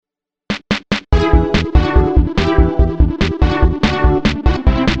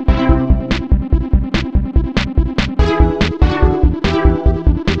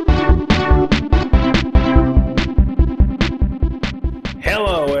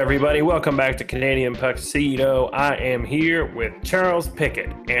everybody. Welcome back to Canadian Tuxedo. I am here with Charles Pickett,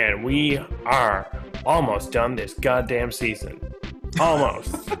 and we are almost done this goddamn season.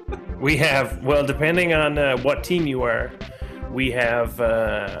 Almost. We have, well, depending on what team you are, we have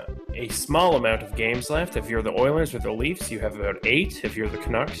a small amount of games left. If you're the Oilers or the Leafs, you have about 8. If you're the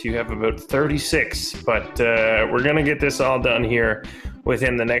Canucks, you have about 36. But we're going to get this all done here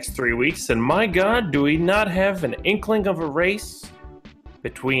within the next 3 weeks. And my God, do we not have an inkling of a race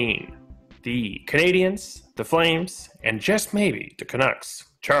between the Canadians, the Flames, and just maybe the Canucks?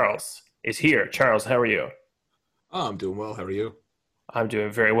 Charles is here. Charles, how are you? Oh, I'm doing well. How are you? I'm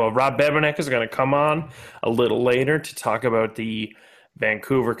doing very well. Rob Bebenek is going to come on a little later to talk about the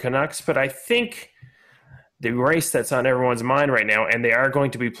Vancouver Canucks, but I think the race that's on everyone's mind right now, and they are going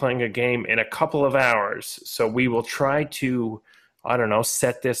to be playing a game in a couple of hours, so we will try to, I don't know,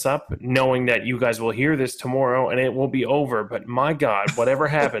 set this up, knowing that you guys will hear this tomorrow and it will be over. But my God, whatever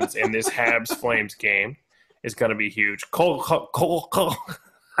happens in this Habs-Flames game is going to be huge. Cole Caulfield.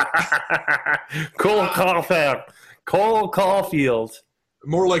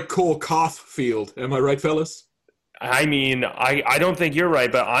 More like Cole Caulfield. Am I right, fellas? I mean, I don't think you're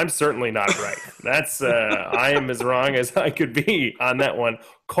right, but I'm certainly not right. That's I am as wrong as I could be on that one.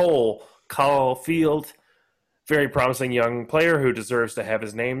 Cole Caulfield. Very promising young player who deserves to have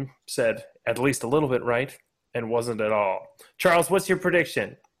his name said at least a little bit right and wasn't at all. Charles, what's your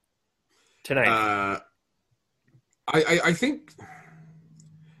prediction tonight? I think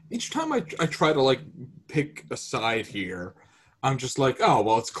each time I try to pick a side here, I'm just like, oh,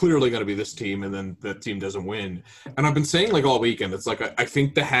 well, it's clearly going to be this team, and then that team doesn't win. And I've been saying all weekend, it's I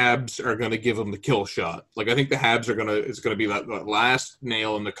think the Habs are going to give them the kill shot. I think the Habs it's going to be that last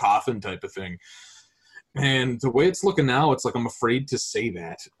nail in the coffin type of thing. And the way it's looking now, it's I'm afraid to say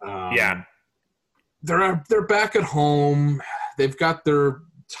that. Yeah. They're back at home. They've got their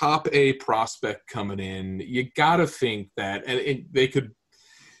top A prospect coming in. You got to think that, and they could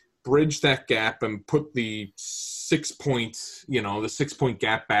bridge that gap and put the 6 point, the 6 point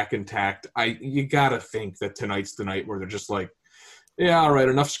gap back intact. You got to think that tonight's the night where they're just yeah, all right,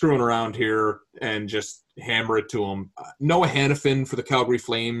 enough screwing around here and just hammer it to them. Noah Hannafin for the Calgary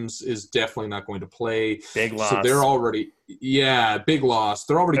Flames is definitely not going to play. Big loss. So they're already, big loss.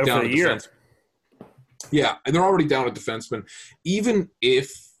 They're already down a defenseman. Yeah, and they're already down a defenseman. Even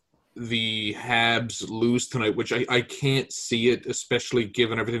if the Habs lose tonight, which I can't see it, especially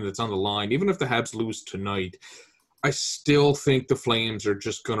given everything that's on the line, even if the Habs lose tonight, I still think the Flames are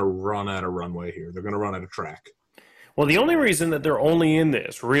just going to run out of runway here. They're going to run out of track. Well, the only reason that they're only in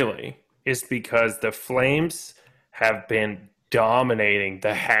this, really, is because the Flames have been dominating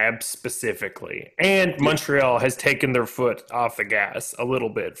the Habs specifically. And Montreal has taken their foot off the gas a little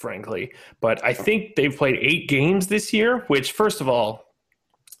bit, frankly. But I think they've played 8 games this year, which, first of all,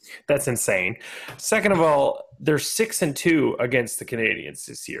 that's insane. Second of all, they're 6-2 against the Canadians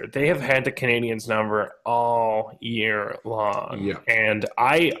this year. They have had the Canadians number all year long. Yeah. And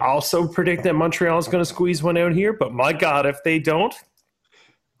I also predict that Montreal is going to squeeze one out here. But my God, if they don't,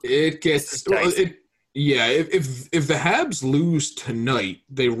 it gets if the Habs lose tonight,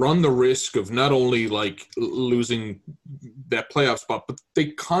 they run the risk of not only losing that playoff spot, but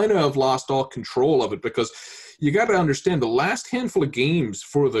they kind of have lost all control of it, because you got to understand the last handful of games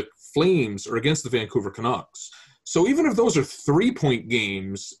for the Flames are against the Vancouver Canucks. So even if those are 3-point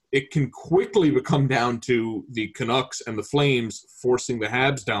games, it can quickly become down to the Canucks and the Flames forcing the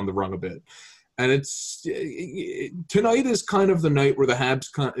Habs down the rung a bit. And tonight is kind of the night where the Habs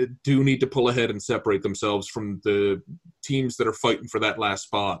do need to pull ahead and separate themselves from the teams that are fighting for that last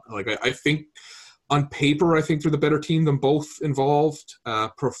spot. I think on paper, I think they're the better team than both involved.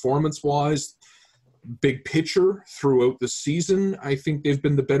 Performance-wise, big picture throughout the season, I think they've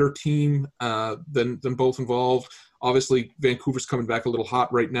been the better team than both involved. Obviously, Vancouver's coming back a little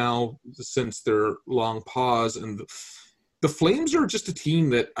hot right now since their long pause, and the Flames are just a team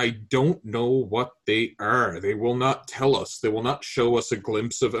that I don't know what they are. They will not tell us. They will not show us a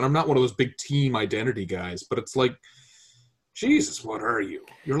glimpse of, and I'm not one of those big team identity guys, but it's Jesus, what are you?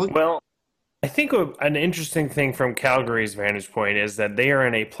 You're well, I think an interesting thing from Calgary's vantage point is that they are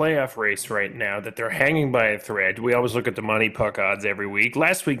in a playoff race right now, that they're hanging by a thread. We always look at the money puck odds every week.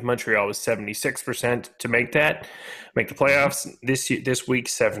 Last week, Montreal was 76% to make the playoffs. This week,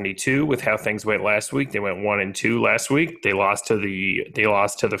 72. With how things went last week, they went 1-2 last week. They lost to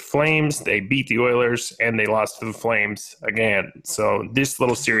the Flames. They beat the Oilers, and they lost to the Flames again. So this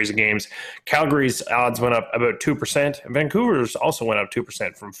little series of games, Calgary's odds went up about 2%, and Vancouver's also went up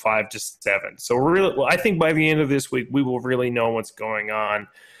 2% from 5 to 7. So I think by the end of this week, we will really know what's going on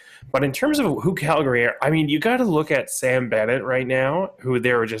But in terms of who Calgary are, I mean, you got to look at Sam Bennett right now, who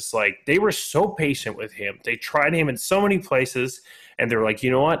they were just like, they were so patient with him. They tried him in so many places, and they're like,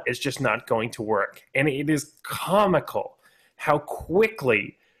 you know what? It's just not going to work. And it is comical how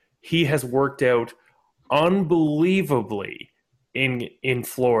quickly he has worked out unbelievably in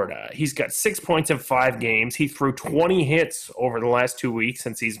Florida. He's got 6 points in 5 games. He threw 20 hits over the last 2 weeks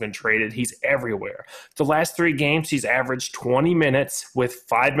since he's been traded. He's everywhere. The last 3 games, he's averaged 20 minutes with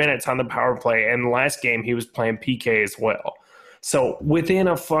 5 minutes on the power play. And the last game, he was playing PK as well. So within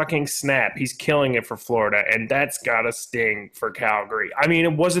a fucking snap, he's killing it for Florida, and that's got to sting for Calgary. I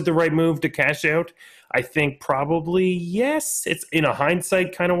mean, was it the right move to cash out? I think probably yes. It's in a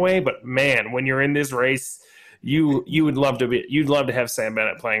hindsight kind of way, but man, when you're in this race, you'd love to have Sam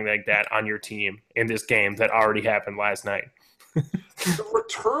Bennett playing like that on your team in this game that already happened last night. The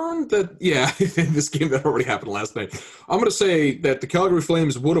return in this game that already happened last night. I'm going to say that the Calgary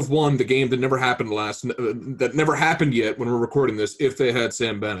Flames would have won the game that never happened yet when we're recording this if they had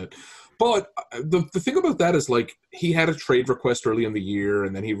Sam Bennett. But the thing about that is, like, he had a trade request early in the year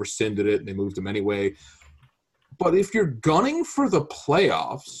and then he rescinded it and they moved him anyway. But if you're gunning for the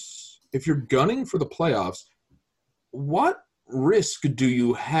playoffs, what risk do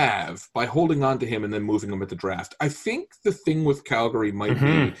you have by holding on to him and then moving him at the draft? I think the thing with Calgary might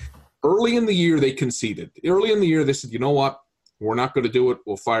be early in the year they conceded. Early in the year they said, you know what? We're not going to do it.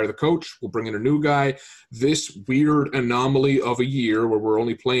 We'll fire the coach. We'll bring in a new guy. This weird anomaly of a year where we're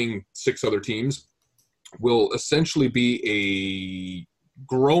only playing 6 other teams will essentially be a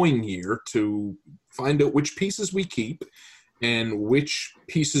growing year to find out which pieces we keep and which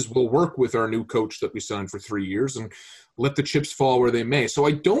pieces will work with our new coach that we signed for 3 years, and let the chips fall where they may. So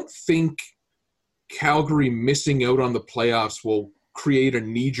I don't think Calgary missing out on the playoffs will create a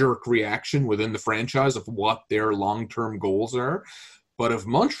knee-jerk reaction within the franchise of what their long-term goals are. But if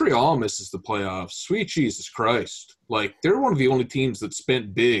Montreal misses the playoffs, sweet Jesus Christ, like, they're one of the only teams that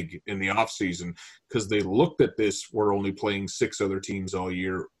spent big in the offseason because they looked at this, we're only playing 6 other teams all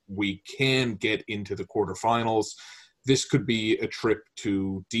year. We can get into the quarterfinals. This could be a trip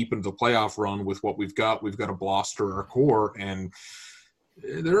to deep into the playoff run with what we've got. We've got to bolster our core, and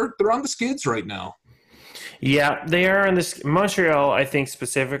they're on the skids right now. Yeah, they are in this Montreal, I think,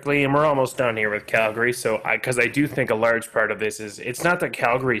 specifically, and we're almost done here with Calgary. So, because I do think a large part of this is it's not that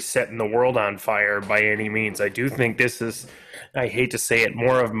Calgary's setting the world on fire by any means. I do think this is, I hate to say it,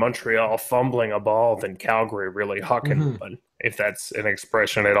 more of Montreal fumbling a ball than Calgary really hucking one, if that's an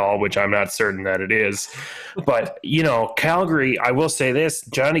expression at all, which I'm not certain that it is. But, you know, Calgary, I will say this,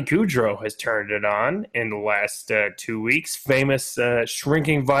 Johnny Gaudreau has turned it on in the last 2 weeks. Famous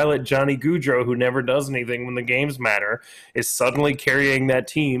shrinking violet Johnny Gaudreau, who never does anything when the games matter, is suddenly carrying that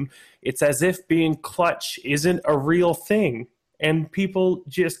team. It's as if being clutch isn't a real thing, and people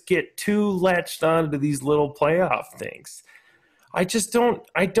just get too latched onto these little playoff things. I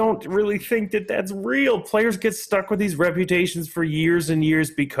don't really think that that's real. Players get stuck with these reputations for years and years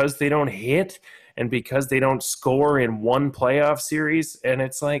because they don't hit and because they don't score in one playoff series. And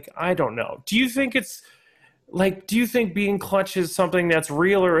it's like, I don't know. Do you think being clutch is something that's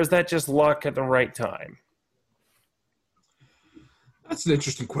real, or is that just luck at the right time? That's an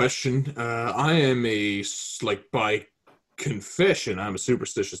interesting question. I am by confession, I'm a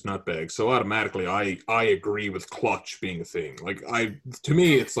superstitious nutbag, so automatically I agree with clutch being a thing. To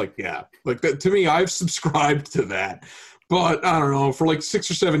me it's like, yeah, like that, to me, I've subscribed to that. But I don't know, for like 6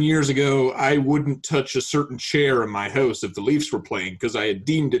 or 7 years ago, I wouldn't touch a certain chair in my house if the Leafs were playing because I had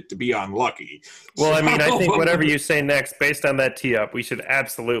deemed it to be unlucky. Well, I mean, I think whatever you say next, based on that tee up, we should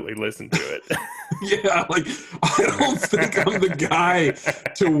absolutely listen to it. Yeah, like, I don't think I'm the guy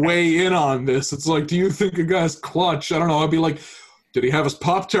to weigh in on this. It's like, do you think a guy's clutch? I don't know. I'd be like, did he have his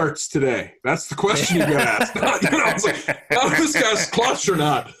Pop-Tarts today? That's the question you got to ask. It's like, oh, this guy's clutch or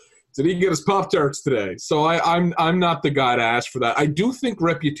not? Did he get his Pop-Tarts today? So I'm not the guy to ask for that. I do think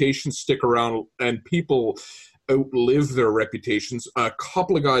reputations stick around and people outlive their reputations. A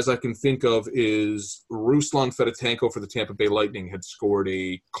couple of guys I can think of is Ruslan Fedotenko for the Tampa Bay Lightning had scored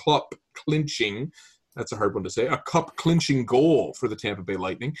a cup-clinching, that's a hard one to say, a cup-clinching goal for the Tampa Bay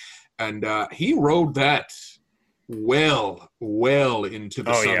Lightning. And he rode that well into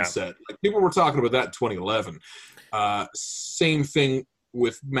the sunset. Yeah. Like, people were talking about that in 2011. Same thing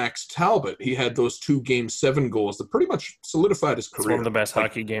with Max Talbot. He had those 2 Game 7 goals that pretty much solidified his career. It's one of the best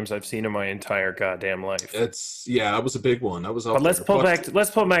hockey games I've seen in my entire goddamn life. That was a big one. That was. But let's pull back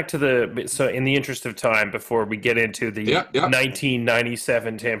to the. So, in the interest of time, before we get into the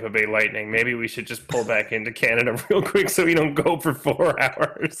 1997 Tampa Bay Lightning, maybe we should just pull back into Canada real quick so we don't go for 4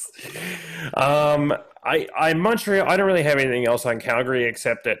 hours. Montreal, I don't really have anything else on Calgary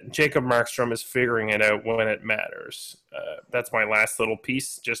except that Jacob Markstrom is figuring it out when it matters. That's my last little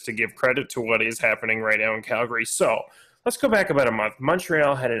piece, just to give credit to what is happening right now in Calgary. So let's go back about a month.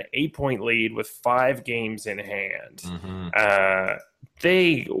 Montreal had an 8-point lead with 5 games in hand. Mm-hmm.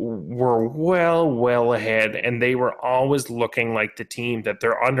 They were well ahead, and they were always looking like the team that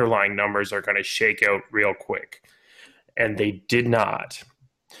their underlying numbers are going to shake out real quick. And they did not.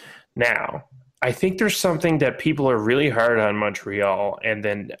 Now, I think there's something that people are really hard on Montreal, and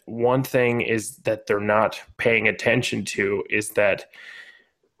then one thing is that they're not paying attention to is that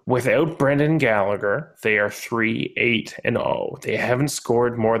without Brendan Gallagher, they are 3-8-0. They haven't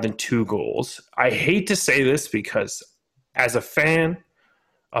scored more than 2 goals. I hate to say this because as a fan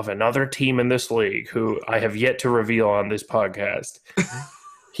of another team in this league who I have yet to reveal on this podcast,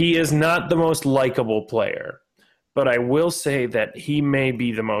 he is not the most likable player, but I will say that he may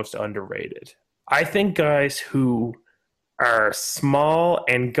be the most underrated. I think guys who are small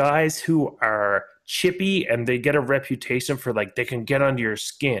and guys who are chippy and they get a reputation for like they can get under your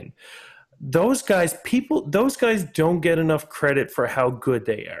skin, those guys don't get enough credit for how good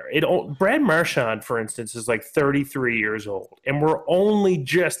they are. Brad Marchand, for instance, is like 33 years old, and we're only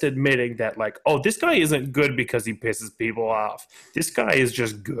just admitting that, like, oh, this guy isn't good because he pisses people off. This guy is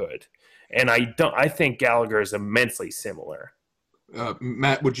just good, and I think Gallagher is immensely similar.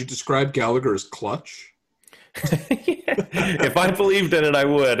 Matt, would you describe Gallagher as clutch? If I believed in it, I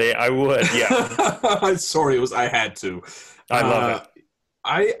would. Yeah. Sorry, I had to. I love it.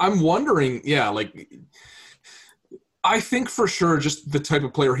 I'm wondering, I think for sure just the type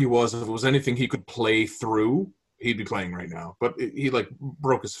of player he was, if it was anything he could play through, he'd be playing right now. But he like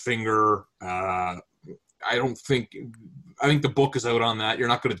broke his finger. I think the book is out on that. You're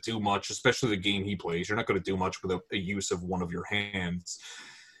not going to do much, especially the game he plays. You're not going to do much without a use of one of your hands.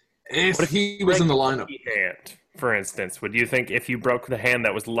 If he was in the lineup. Hand, for instance, would you think if you broke the hand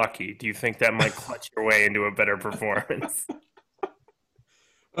that was lucky, do you think that might clutch your way into a better performance?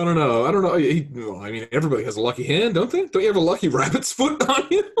 I don't know. I mean, everybody has a lucky hand, don't they? Don't you have a lucky rabbit's foot on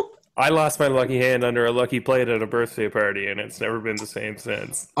you? I lost my lucky hand under a lucky plate at a birthday party, and it's never been the same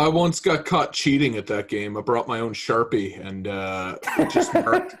since. I once got caught cheating at that game. I brought my own Sharpie and just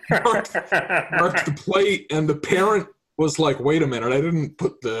marked the plate, and the parent was like, wait a minute, I didn't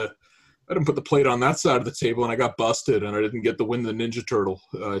put the plate on that side of the table, and I got busted, and I didn't get the win the Ninja Turtle.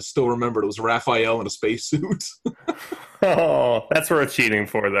 I still remember it was Raphael in a spacesuit. Oh, that's worth cheating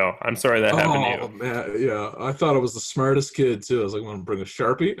for, though. I'm sorry that happened to you. Oh, man, yeah. I thought I was the smartest kid, too. I was like, I'm going to bring a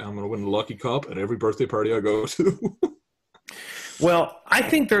Sharpie, and I'm going to win the Lucky Cup at every birthday party I go to. Well, I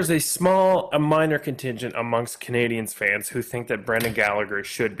think there's a minor contingent amongst Canadiens fans who think that Brendan Gallagher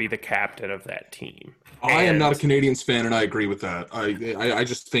should be the captain of that team. I am not a Canadiens fan, and I agree with that. I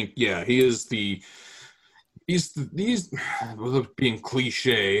just think, he is he's being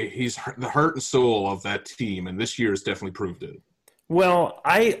cliche. He's the heart and soul of that team, and this year has definitely proved it. Well,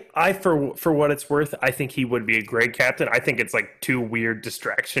 I for what it's worth, I think he would be a great captain. I think it's like too weird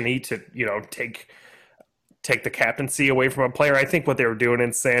distraction-y to, take the captaincy away from a player. I think what they were doing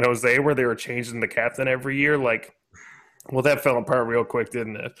in San Jose, where they were changing the captain every year, that fell apart real quick,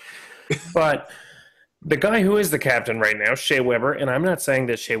 didn't it? But the guy who is the captain right now, Shea Weber, and I'm not saying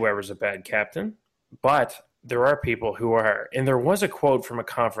that Shea Weber's a bad captain, but there are people who are. And there was a quote from a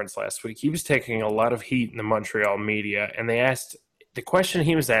conference last week. He was taking a lot of heat in the Montreal media, and the question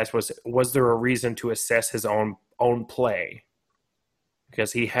he was asked was there a reason to assess his own play?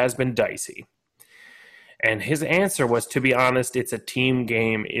 Because he has been dicey. And his answer was, to be honest, it's a team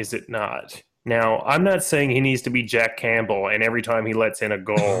game, is it not? Now, I'm not saying he needs to be Jack Campbell and every time he lets in a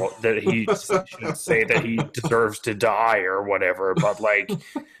goal that he should say that he deserves to die or whatever. But,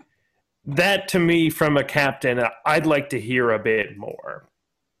 that to me from a captain, I'd like to hear a bit more.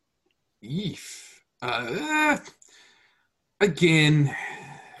 Again,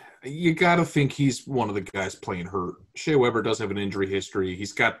 you got to think he's one of the guys playing hurt. Shea Weber does have an injury history.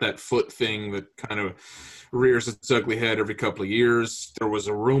 He's got that foot thing that kind of rears its ugly head every couple of years. There was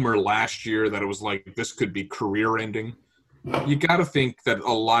a rumor last year that it was like this could be career-ending. You got to think that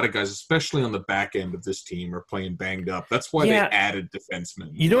a lot of guys, especially on the back end of this team, are playing banged up. That's why they added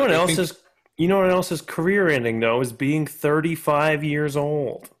defensemen. You know what else is career-ending, though, is being 35 years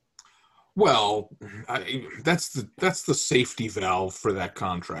old. Well, that's the safety valve for that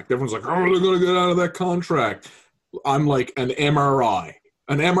contract. Everyone's like, oh, they're going to get out of that contract. I'm like an MRI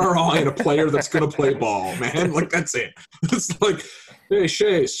and a player that's going to play ball, man. Like, that's it. It's like, hey,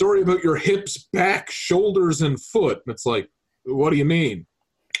 Shea, sorry about your hips, back, shoulders, and foot. And it's like, what do you mean?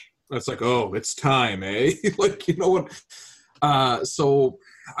 It's like, oh, it's time, eh? Like, you know what? So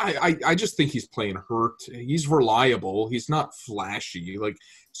I just think he's playing hurt. He's reliable. He's not flashy. Like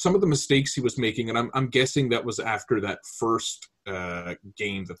some of the mistakes he was making, and I'm guessing that was after that first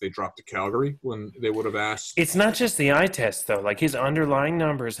game that they dropped to Calgary when they would have asked. It's not just the eye test though. Like his underlying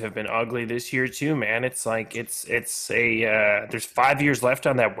numbers have been ugly this year too, man. It's like it's a there's 5 years left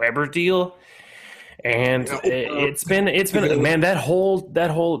on that Weber deal. And it's been man, that whole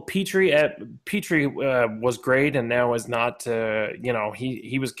Petrie was great, and now is not.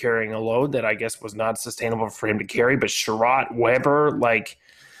 He was carrying a load that I guess was not sustainable for him to carry. But Sherratt, Weber, like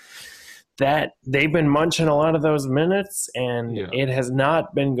that, they've been munching a lot of those minutes, and it has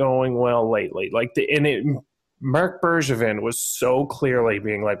not been going well lately. Mark Bergevin was so clearly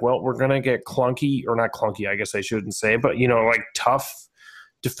being like, well, we're gonna get clunky, or not clunky, I guess I shouldn't say, but like tough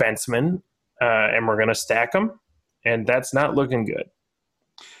defensemen. And we're going to stack them, and that's not looking good.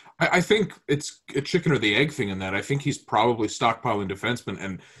 I think it's a chicken or the egg thing in that. I think he's probably stockpiling defensemen,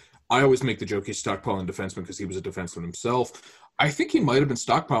 and I always make the joke he's stockpiling defensemen because he was a defenseman himself. I think he might have been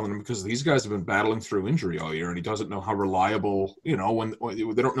stockpiling them because these guys have been battling through injury all year, and he doesn't know how reliable, when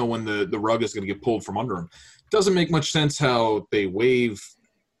they don't know when the rug is going to get pulled from under him. It doesn't make much sense how they waive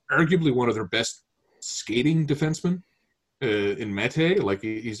arguably one of their best skating defensemen. In Mete, like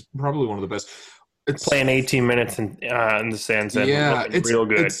he's probably one of the best. It's playing 18 minutes in the Sands. Yeah, it's real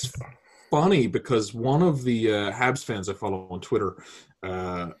good. It's funny because one of the Habs fans I follow on Twitter,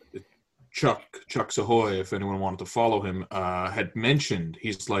 Chuck Sahoy, if anyone wanted to follow him, had mentioned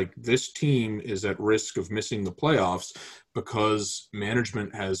he's like, this team is at risk of missing the playoffs because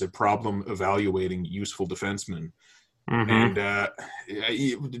management has a problem evaluating useful defensemen. Mm-hmm.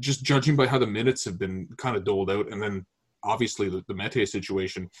 And just judging by how the minutes have been kind of doled out, and then obviously the Mete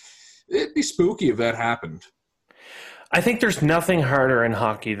situation, it'd be spooky if that happened. I think there's nothing harder in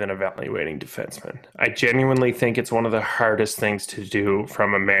hockey than evaluating defensemen. I genuinely think it's one of the hardest things to do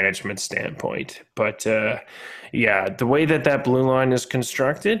from a management standpoint. But the way that blue line is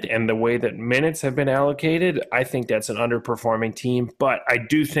constructed and the way that minutes have been allocated, I think that's an underperforming team. But I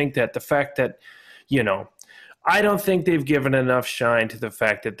do think that the fact that, I don't think they've given enough shine to the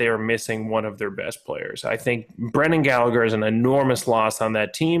fact that they are missing one of their best players. I think Brendan Gallagher is an enormous loss on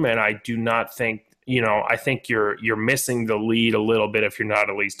that team, and I do not think, I think you're missing the lead a little bit if you're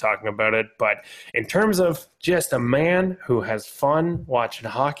not at least talking about it. But in terms of just a man who has fun watching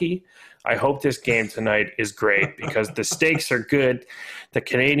hockey, I hope this game tonight is great because the stakes are good. The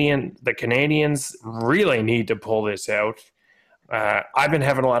Canadians really need to pull this out. I've been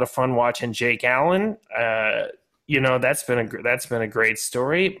having a lot of fun watching Jake Allen. That's been a great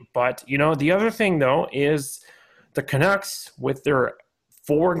story. But the other thing though is the Canucks, with their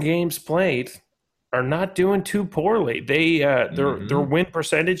 4 games played, are not doing too poorly. They their win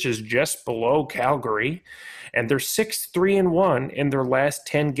percentage is just below Calgary, and they're 6-3-1 in their last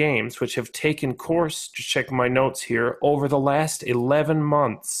 10 games, which have taken course. Just check my notes here, over the last 11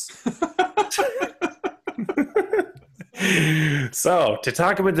 months. So, to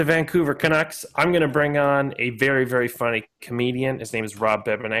talk about the Vancouver Canucks, I'm going to bring on a very, very funny comedian. His name is Rob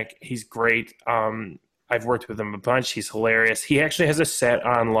Bebenek. He's great. I've worked with him a bunch. He's hilarious. He actually has a set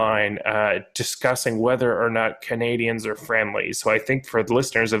online discussing whether or not Canadians are friendly. So I think for the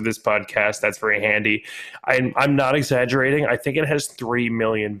listeners of this podcast, that's very handy. I'm not exaggerating. I think it has 3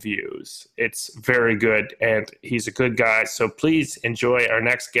 million views. It's very good, and he's a good guy. So please enjoy our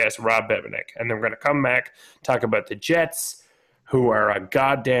next guest, Rob Bebenek. And then we're going to come back, talk about the Jets, who are a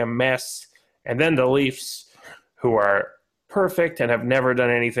goddamn mess, and then the Leafs, who are perfect and have never done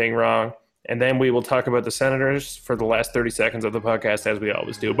anything wrong. And then we will talk about the Senators for the last 30 seconds of the podcast, as we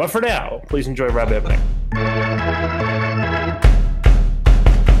always do. But for now, please enjoy Rob Bebenek.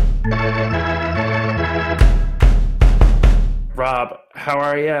 Rob, how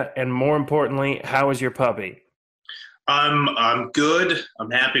are you? And more importantly, how is your puppy? I'm good. I'm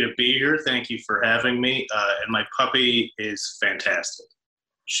happy to be here. Thank you for having me. And my puppy is fantastic.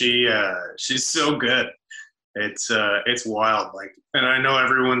 She's so good. It's wild. And I know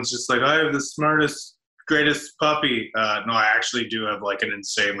everyone's just like, I have the smartest, greatest puppy. No, I actually do have an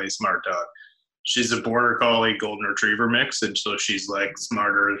insanely smart dog. She's a Border Collie Golden Retriever mix, and so she's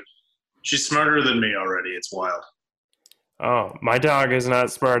smarter. She's smarter than me already. It's wild. Oh, my dog is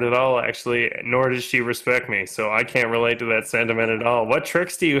not smart at all, actually, nor does she respect me. So I can't relate to that sentiment at all. What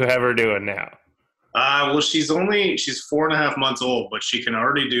tricks do you have her doing now? Well, she's 4.5 months old, but she can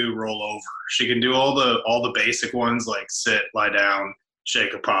already do roll over. She can do all the basic ones like sit, lie down,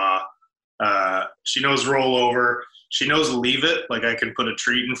 shake a paw. She knows roll over. She knows leave it. I can put a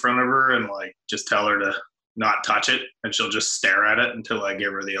treat in front of her and just tell her to not touch it, and she'll just stare at it until I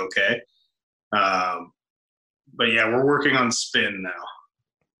give her the okay. But yeah, we're working on spin now.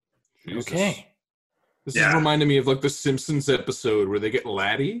 Jesus. Okay. This is reminding me of like the Simpsons episode where they get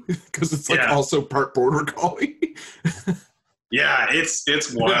Laddie because it's like also part border collie. Yeah,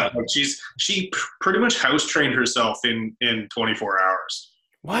 it's wild. Like she pretty much house trained herself in 24 hours.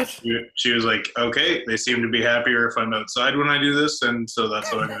 What? She was like, okay, they seem to be happier if I'm outside when I do this, and so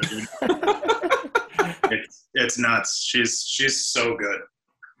that's what I'm going to do. It's nuts. She's so good.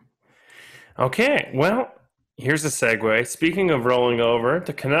 Okay, well, here's a segue. Speaking of rolling over,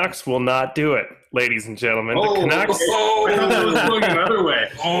 the Canucks will not do it, ladies and gentlemen. The Canucks. I thought that was going another way.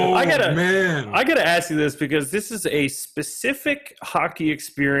 I gotta ask you this because this is a specific hockey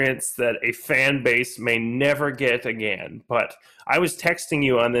experience that a fan base may never get again. But I was texting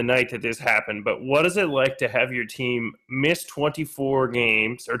you on the night that this happened. But what is it like to have your team miss 24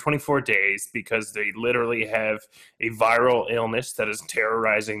 games or 24 days because they literally have a viral illness that is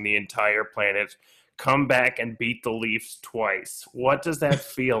terrorizing the entire planet? Come back and beat the Leafs twice. What does that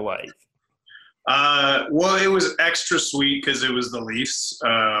feel like? Well, it was extra sweet because it was the Leafs.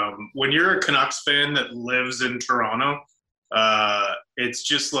 When you're a Canucks fan that lives in Toronto, it's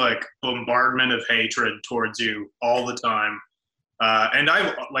just like bombardment of hatred towards you all the time. And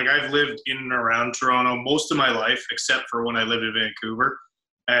I've lived in and around Toronto most of my life, except for when I lived in Vancouver.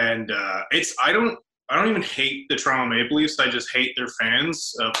 And I don't even hate the Toronto Maple Leafs. I just hate their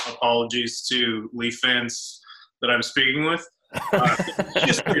fans. Apologies to Leaf fans that I'm speaking with. It's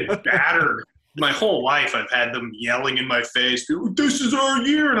just been battered. My whole life I've had them yelling in my face, this is our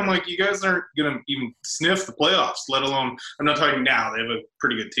year. And I'm like, you guys aren't going to even sniff the playoffs, let alone – I'm not talking now. They have a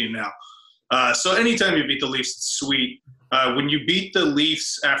pretty good team now. So anytime you beat the Leafs, it's sweet. When you beat the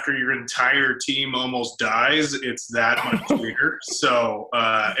Leafs after your entire team almost dies, it's that much sweeter. So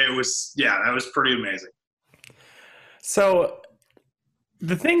that was pretty amazing. So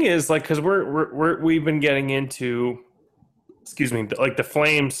the thing is, like, because we've been getting into – like the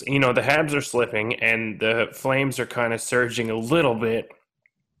Flames, the Habs are slipping and the Flames are kind of surging a little bit.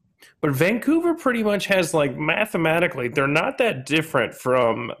 But Vancouver pretty much has, like, mathematically, they're not that different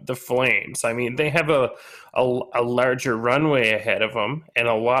from the Flames. I mean, they have a larger runway ahead of them and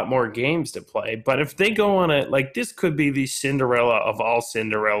a lot more games to play. But if they go on this could be the Cinderella of all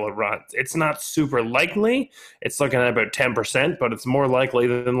Cinderella runs. It's not super likely. It's looking at about 10%, but it's more likely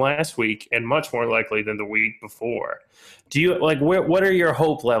than last week and much more likely than the week before. Do you, what are your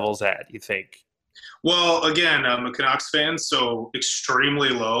hope levels at, you think? Well, again, I'm a Canucks fan, so extremely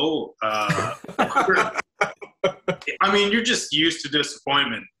low. I mean, you're just used to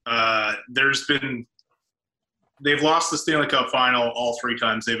disappointment. They've lost the Stanley Cup final all three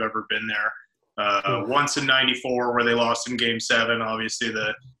times they've ever been there. Once in '94 where they lost in Game 7, obviously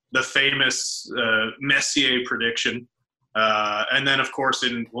the famous Messier prediction. And then, of course,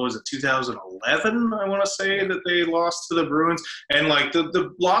 in, 2011, I want to say that they lost to the Bruins. And, like,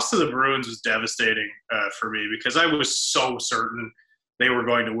 the loss to the Bruins was devastating for me because I was so certain they were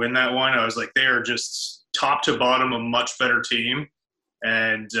going to win that one. I was like, they are just top to bottom a much better team.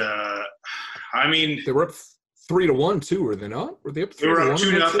 And, I mean – They were up 3-1, too, were they not? Were they up 3-1? They were up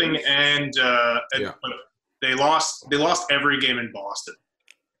 2-0, and but they lost every game in Boston.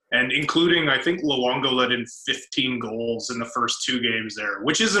 And including, I think, Luongo let in 15 goals in the first two games there,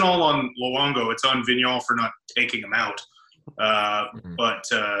 which isn't all on Luongo. It's on Vigneault for not taking him out. But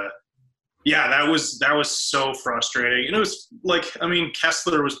that was so frustrating. And it was like, I mean,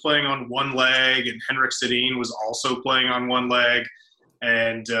 Kessler was playing on one leg, and Henrik Sedin was also playing on one leg.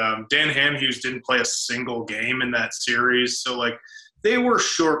 And Dan Hamhuis didn't play a single game in that series. So, like, they were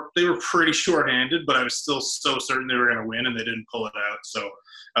pretty short-handed, but I was still so certain they were going to win, and they didn't pull it out. So,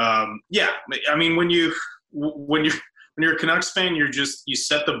 I mean, when you're a Canucks fan, you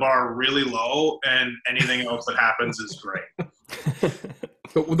set the bar really low, and anything else that happens is great.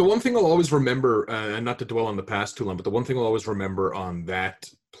 The one thing I'll always remember, and not to dwell on the past too long, but the one thing I'll always remember on that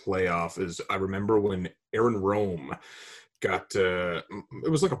playoff is I remember when Aaron Rome got it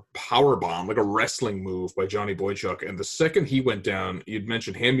was like a power bomb, like a wrestling move by Johnny Boychuk, and the second he went down, you'd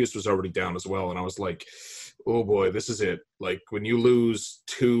mentioned Hamhuis was already down as well, and I was like, oh boy, this is it. Like, when you lose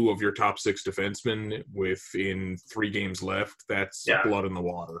two of your top six defensemen within 3 games left, that's blood in the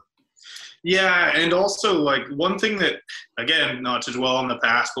water. Yeah, and also, like, one thing that, again, not to dwell on the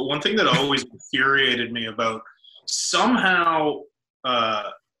past, but one thing that always infuriated me about somehow Brad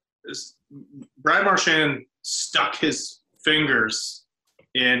Marchand stuck his fingers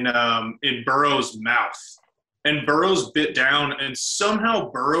in Burrow's mouth, and Burrows bit down, and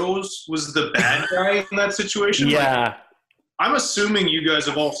somehow Burrows was the bad guy in that situation. Yeah. Like, I'm assuming you guys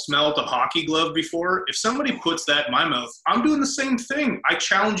have all smelled a hockey glove before. If somebody puts that in my mouth, I'm doing the same thing. I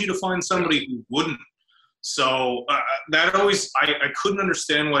challenge you to find somebody who wouldn't. So that always, I couldn't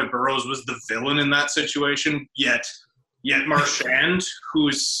understand why Burroughs was the villain in that situation. Yet Marchand,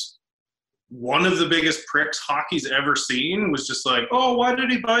 who's one of the biggest pricks hockey's ever seen, was just like, oh, why did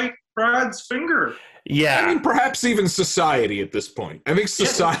he bite Brad's finger? Yeah. I mean, perhaps even society at this point. I think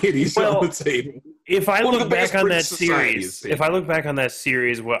society's on the table. If I look back on that series,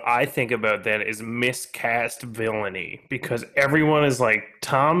 what I think about that is miscast villainy, because everyone is like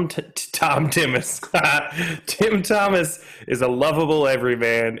Tom Timmis. Tim Thomas is a lovable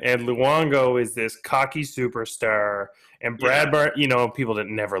everyman, and Luongo is this cocky superstar. And Brad, people that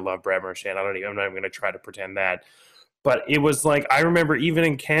never love Brad Marchand. I'm not even going to try to pretend that. But it was like, I remember even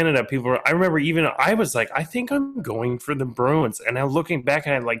in Canada, I was like, I think I'm going for the Bruins. And now looking back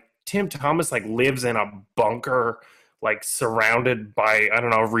at it, like, Tim Thomas, like, lives in a bunker, like, surrounded by, I don't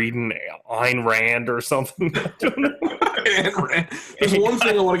know, reading Ayn Rand or something. I don't know. There's one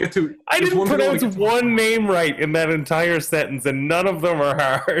thing I want to get to. I didn't pronounce one name right in that entire sentence, and none of them are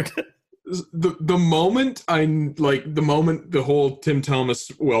hard. The moment the whole Tim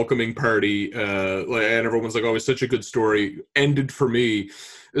Thomas welcoming party, and everyone's like, "Oh, it's such a good story," ended for me,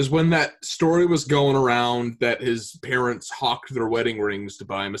 is when that story was going around that his parents hawked their wedding rings to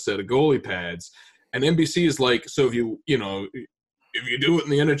buy him a set of goalie pads, and NBC is like, "So if you do it in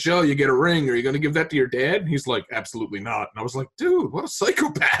the NHL, you get a ring. Are you going to give that to your dad?" And he's like, "Absolutely not." And I was like, "Dude, what a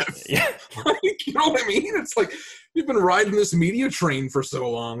psychopath!" Yeah. You know what I mean? It's like, you've been riding this media train for so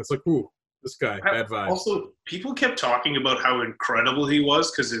long. It's like, ooh. This guy, bad vibes. Also, people kept talking about how incredible he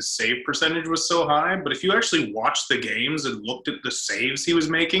was because his save percentage was so high. But if you actually watched the games and looked at the saves he was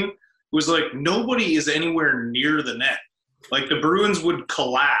making, it was like nobody is anywhere near the net. Like, the Bruins would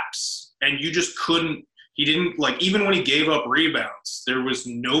collapse, and you just couldn't. He didn't, like, even when he gave up rebounds, there was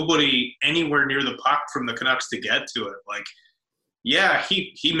nobody anywhere near the puck from the Canucks to get to it. Like, yeah,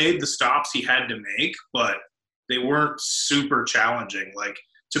 he made the stops he had to make, but they weren't super challenging. Like,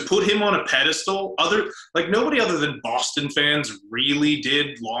 to put him on a pedestal, nobody other than Boston fans really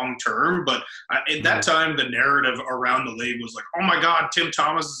did long term. But at that time, the narrative around the league was like, "Oh my God, Tim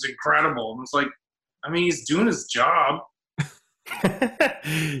Thomas is incredible." And it's like, I mean, he's doing his job.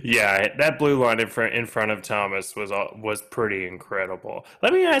 Yeah, that blue line in front of Thomas was pretty incredible.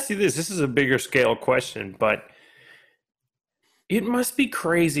 Let me ask you this: this is a bigger scale question, but it must be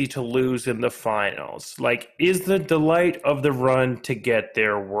crazy to lose in the finals. Like, is the delight of the run to get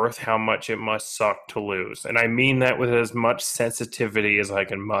there worth how much it must suck to lose? And I mean that with as much sensitivity as I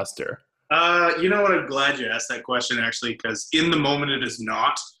can muster. You know what? I'm glad you asked that question, actually, because in the moment it is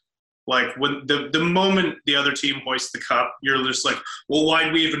not. Like, when the moment the other team hoists the cup, you're just like, well,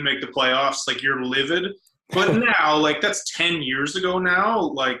 why'd we even make the playoffs? Like, you're livid. But now, like, that's 10 years ago now.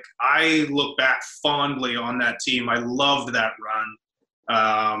 Like, I look back fondly on that team. I loved that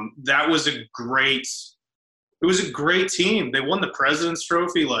run. That was a great team. They won the President's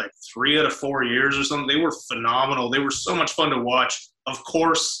Trophy like 3 out of 4 years or something. They were phenomenal. They were so much fun to watch. Of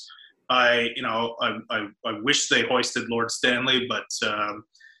course, I wish they hoisted Lord Stanley, but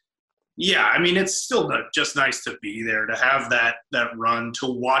yeah, I mean, it's still just nice to be there, to have that run, to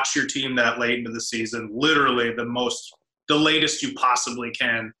watch your team that late into the season, literally the latest you possibly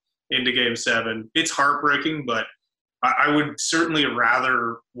can into Game 7. It's heartbreaking, but I would certainly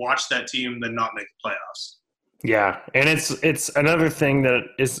rather watch that team than not make the playoffs. Yeah, and it's another thing that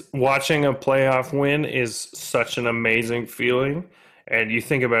is, watching a playoff win is such an amazing feeling. And you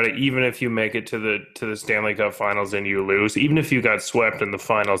think about it, even if you make it to the Stanley Cup Finals and you lose, even if you got swept in the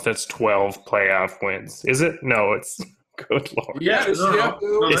finals, that's 12 playoff wins. Is it? No, it's good Lord. Yeah, is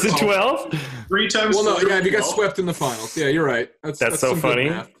it 12? 3 times. Well, no, yeah, if you got swept in the finals, yeah, you're right. That's so funny.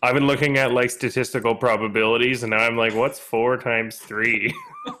 I've been looking at like statistical probabilities, and now I'm like, what's 4 times 3?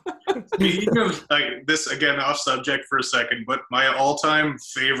 Speaking of, like, this, again, off subject for a second, but my all-time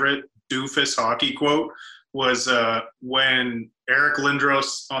favorite doofus hockey quote was when Eric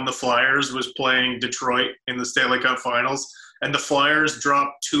Lindros on the Flyers was playing Detroit in the Stanley Cup Finals, and the Flyers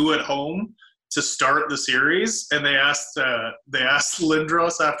dropped 2 at home to start the series, and they asked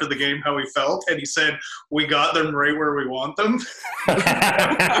Lindros after the game how he felt, and he said, "We got them right where we want them." Like,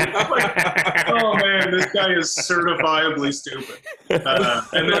 oh man, this guy is certifiably stupid.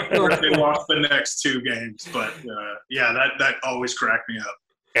 And then they lost the next 2 games, but yeah, that always cracked me up.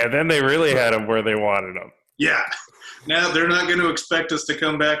 And then they really had him where they wanted him. Yeah. Now they're not going to expect us to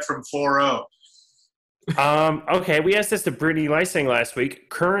come back from 4-0. Okay, we asked this to Brittany Lysing last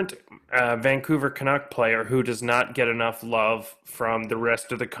week. Current Vancouver Canuck player who does not get enough love from the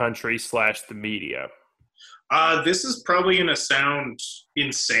rest of the country / the media. This is probably going to sound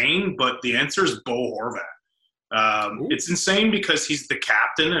insane, but the answer is Bo Horvat. It's insane because he's the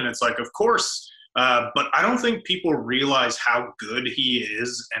captain, and it's like, of course, But I don't think people realize how good he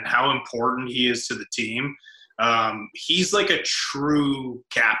is and how important he is to the team. He's like a true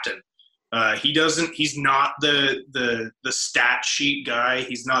captain. He's not the stat sheet guy.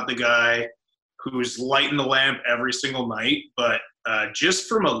 He's not the guy who's lighting the lamp every single night. But just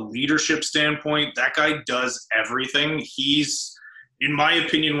from a leadership standpoint, that guy does everything. He's, in my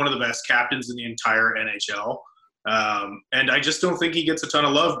opinion, one of the best captains in the entire NHL. And I just don't think he gets a ton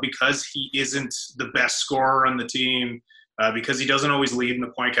of love because he isn't the best scorer on the team, because he doesn't always lead in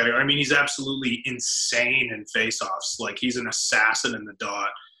the point category. I mean, he's absolutely insane in faceoffs. Like, he's an assassin in the dot.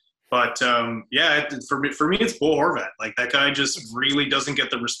 But for me, it's Bo Horvat. Like, that guy just really doesn't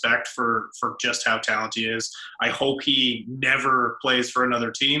get the respect for just how talented he is. I hope he never plays for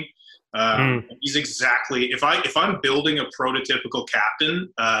another team. He's exactly, if I'm building a prototypical captain,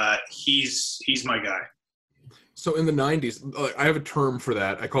 he's my guy. So in the 90s, I have a term for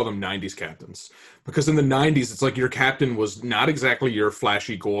that. I call them 90s captains. Because in the 90s, it's like your captain was not exactly your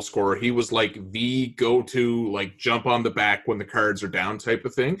flashy goal scorer. He was like the go-to, like, jump on the back when the cards are down type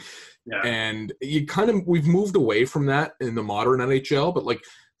of thing. Yeah. And we've moved away from that in the modern NHL, but like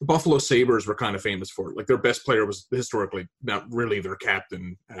the Buffalo Sabres were kind of famous for it. Like, their best player was historically not really their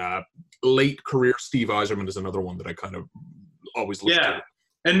captain. Late career Steve Yzerman is another one that I kind of always look to.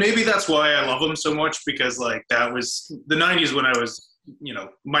 And maybe that's why I love him so much, because like that was the 90s when I was,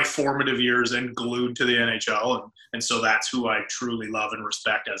 my formative years and glued to the NHL. And so that's who I truly love and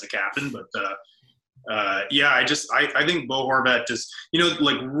respect as a captain. But I think Bo Horvat just,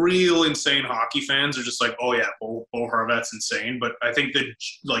 like real insane hockey fans are just like, oh yeah, Bo Horvat's insane. But I think that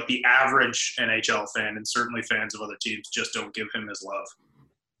like the average NHL fan, and certainly fans of other teams, just don't give him his love.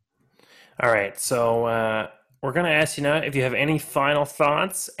 All right. So, we're going to ask you now if you have any final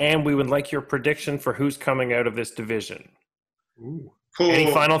thoughts, and we would like your prediction for who's coming out of this division. Ooh. Cool.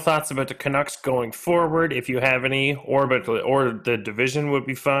 Any final thoughts about the Canucks going forward, if you have any, or the division would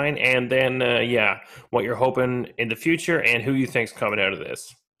be fine. And then, what you're hoping in the future and who you think's coming out of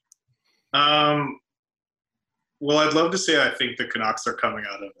this. Well, I'd love to say I think the Canucks are coming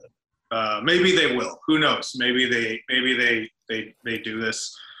out of it. Maybe they will. Who knows? Maybe they do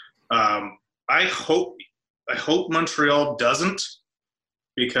this. I hope Montreal doesn't,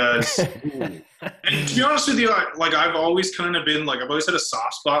 because and to be honest with you, like I've always kind of been like, I've always had a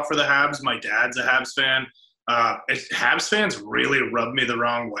soft spot for the Habs. My dad's a Habs fan. Habs fans really rubbed me the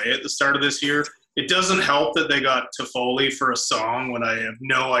wrong way at the start of this year. It doesn't help that they got Toffoli for a song when I have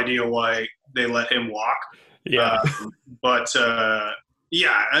no idea why they let him walk. Yeah. I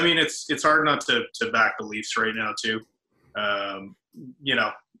mean, it's hard not to back the Leafs right now too.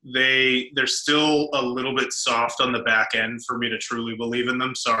 They're still a little bit soft on the back end for me to truly believe in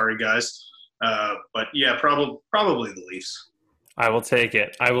them. Sorry, guys. But yeah, probably the Leafs. I will take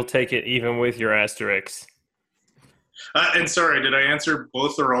it. Even with your asterisks. And sorry, did I answer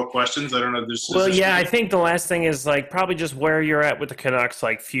both or all questions? I don't know. I think the last thing is like probably just where you're at with the Canucks,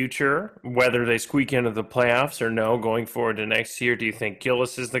 like future, whether they squeak into the playoffs or no going forward to next year. Do you think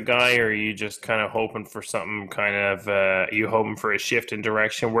Gillis is the guy, or are you just kind of hoping for something you hoping for a shift in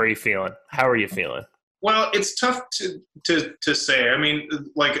direction? Where are you feeling? How are you feeling? Well, it's tough to say. I mean,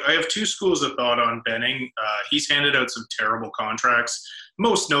 like, I have two schools of thought on Benning. He's handed out some terrible contracts.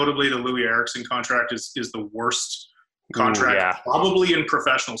 Most notably, the Louis Eriksson contract is the worst contract probably in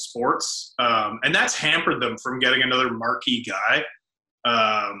professional sports, and that's hampered them from getting another marquee guy.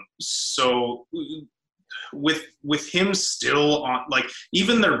 So with him still on, like,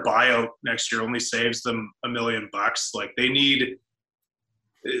 even their buyout next year only saves them $1 million. Like, they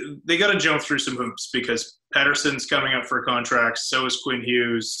got to jump through some hoops, because Pettersson's coming up for a contract. So is Quinn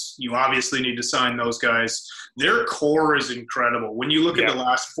Hughes. You obviously need to sign those guys. Their core is incredible. When you look at the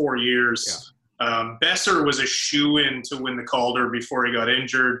last 4 years, Besser was a shoo-in to win the Calder before he got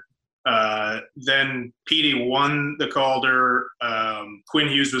injured. Then Petey won the Calder. Quinn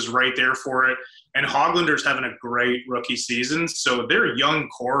Hughes was right there for it. And Hoglander's having a great rookie season. So their young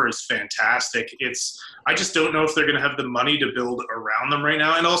core is fantastic. I just don't know if they're going to have the money to build around them right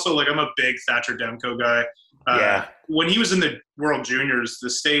now. And also, like, I'm a big Thatcher Demko guy. When he was in the World Juniors, the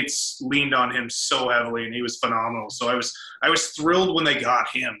States leaned on him so heavily, and he was phenomenal. So I was thrilled when they got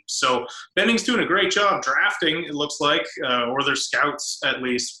him. So Benning's doing a great job drafting, it looks like, or their scouts at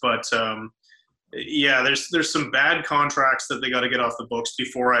least. But there's some bad contracts that they got to get off the books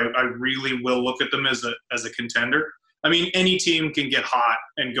before I really will look at them as a contender. I mean, any team can get hot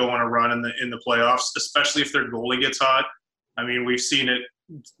and go on a run in the playoffs, especially if their goalie gets hot. I mean, we've seen it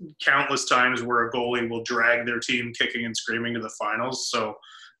countless times where a goalie will drag their team kicking and screaming to the finals. So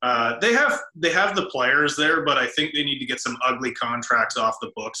They have the players there, but I think they need to get some ugly contracts off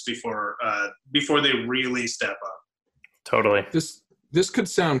the books before they really step up. Totally. This could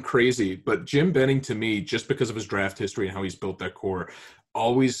sound crazy, but Jim Benning, to me, just because of his draft history and how he's built that core,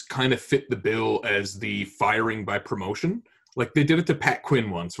 always kind of fit the bill as the firing by promotion. Like they did it to Pat Quinn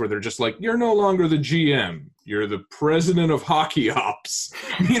once, where they're just like, you're no longer the GM. You're the president of hockey ops.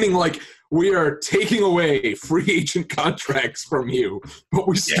 Meaning like, we are taking away free agent contracts from you, but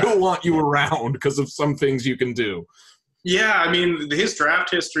we still want you around because of some things you can do. Yeah, I mean, his draft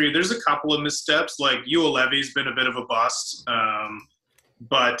history, there's a couple of missteps. Like, Ulevi's been a bit of a bust.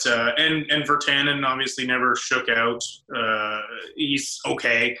 But Virtanen obviously never shook out. He's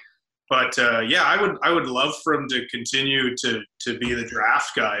okay. But, I would love for him to continue to be the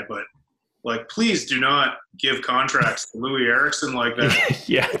draft guy. But, like, please do not give contracts to Louis Eriksson like that.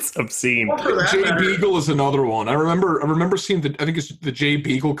 Yeah, it's obscene. Jay Beagle is another one. I remember seeing I think it's the Jay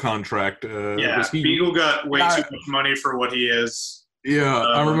Beagle contract. Beagle got way too much money for what he is. Yeah,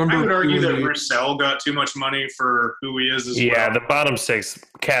 I remember. I would argue that Roussel got too much money for who he is as well. Yeah, the bottom six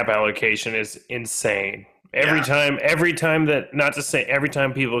cap allocation is insane. Every time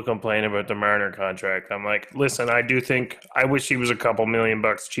people complain about the Marner contract, I'm like, listen, I wish he was a couple $1 million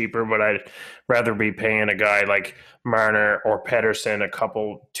cheaper, but I'd rather be paying a guy like Marner or Pettersson a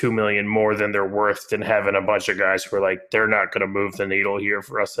couple $2 million more than they're worth than having a bunch of guys who are like, they're not going to move the needle here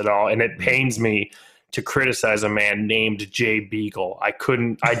for us at all. And it pains me to criticize a man named Jay Beagle. I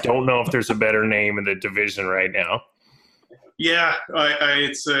don't know if there's a better name in the division right now. Yeah,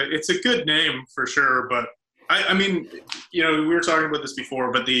 it's a good name for sure, but I mean, we were talking about this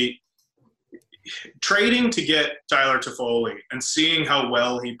before, but the trading to get Tyler Toffoli and seeing how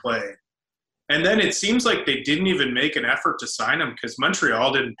well he played, and then it seems like they didn't even make an effort to sign him because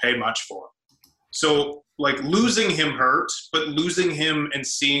Montreal didn't pay much for him. So, like, losing him hurt, but losing him and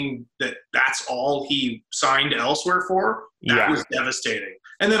seeing that that's all he signed elsewhere for, that was devastating.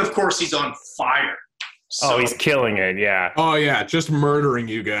 And then, of course, he's on fire. So, he's killing it, yeah. Oh, yeah, just murdering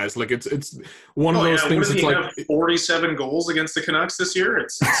you guys. Like, it's one of those things. It's like 47 goals against the Canucks this year.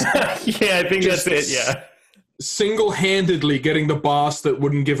 It's yeah, I think that's it. Yeah, single-handedly getting the boss that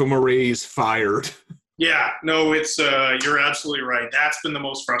wouldn't give him a raise fired. Yeah, no, it's you're absolutely right. That's been the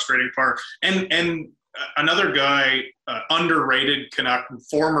most frustrating part. And another guy, underrated Canuck,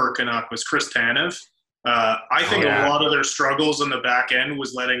 former Canuck, was Chris Tanev. I think a lot of their struggles on the back end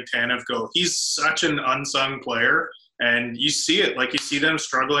was letting Tanev go. He's such an unsung player, and you see it. Like, you see them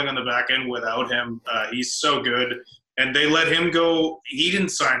struggling on the back end without him. He's so good, and they let him go. He didn't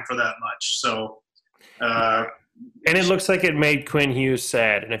sign for that much. So, and it looks like it made Quinn Hughes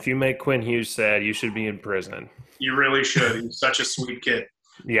sad. And if you make Quinn Hughes sad, you should be in prison. You really should. He's such a sweet kid.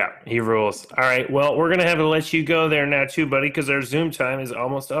 Yeah, he rules. All right, well, we're going to have to let you go there now too, buddy, because our Zoom time is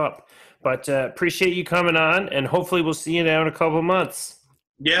almost up. But appreciate you coming on, and hopefully we'll see you now in a couple of months.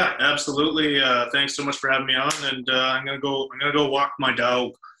 Yeah, absolutely. Thanks so much for having me on, and I'm gonna go walk my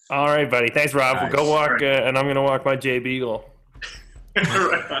dog. All right, buddy. Thanks, Rob. Nice. We'll go walk, and I'm gonna walk my Jay Beagle.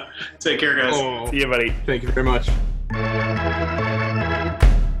 Right. Take care, guys. See you, buddy. Thank you very much.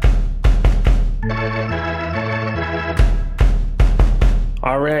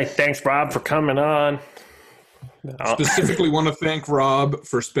 All right. Thanks, Rob, for coming on. Specifically want to thank Rob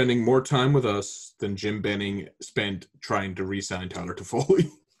for spending more time with us than Jim Benning spent trying to re-sign Tyler Toffoli.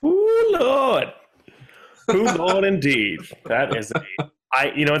 Ooh, Lord. Ooh, Lord, indeed. That is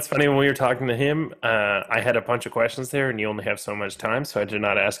it's funny, when we were talking to him, I had a bunch of questions there, and you only have so much time, so I did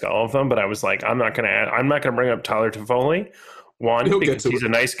not ask all of them, but I was like, I'm not going to bring up Tyler Toffoli. One, because he's a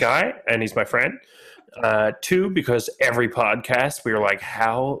nice guy, and he's my friend. Two, because every podcast, we were like,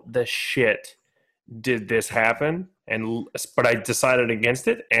 how the shit did this happen? But I decided against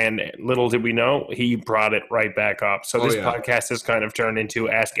it, and little did we know, he brought it right back up. So this podcast has kind of turned into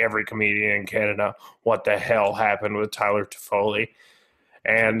Ask Every Comedian in Canada what the hell happened with Tyler Toffoli.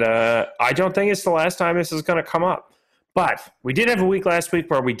 And I don't think it's the last time this is going to come up. But we did have a week last week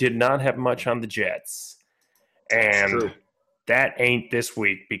where we did not have much on the Jets. And that ain't this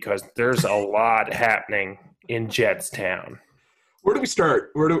week, because there's a lot happening in Jetstown. Where do we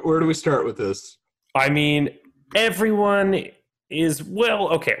start? Where do we start with this? I mean, everyone is,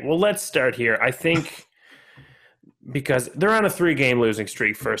 let's start here. I think because they're on a 3-game losing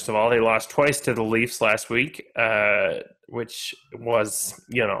streak, first of all. They lost twice to the Leafs last week, which was,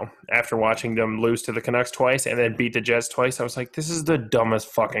 after watching them lose to the Canucks twice and then beat the Jets twice, I was like, this is the dumbest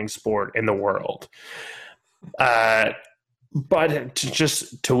fucking sport in the world. But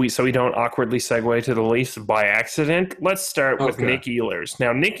so we don't awkwardly segue to the Leafs by accident, let's start with Nick Ehlers.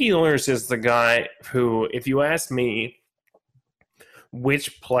 Now, Nick Ehlers is the guy who, if you ask me,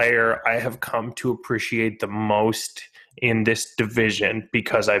 which player I have come to appreciate the most in this division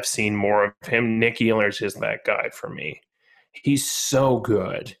because I've seen more of him. Nick Ehlers is that guy for me. He's so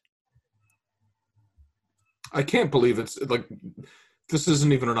good. I can't believe it's like this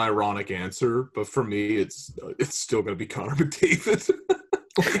isn't even an ironic answer, but for me, it's still going to be Connor McDavid.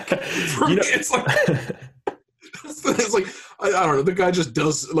 Like, for me, it's like it's like I don't know. The guy just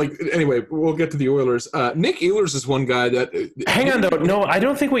does like anyway. We'll get to the Oilers. Nick Ehlers is one guy that. Hang on though. No, I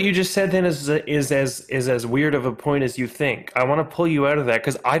don't think what you just said then is as weird of a point as you think. I want to pull you out of that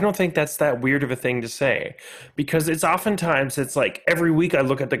because I don't think that's that weird of a thing to say. Because it's oftentimes it's like every week I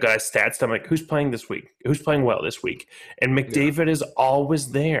look at the guy's stats. And I'm like, who's playing this week? Who's playing well this week? And McDavid is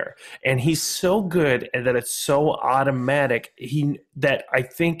always there, and he's so good and that it's so automatic. That I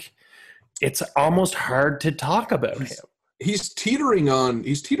think. It's almost hard to talk about him. He's teetering on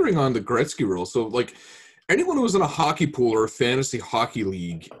the Gretzky rule. So, like, anyone who was in a hockey pool or a fantasy hockey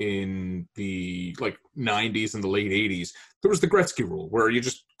league in the, 90s and the late 80s, there was the Gretzky rule where you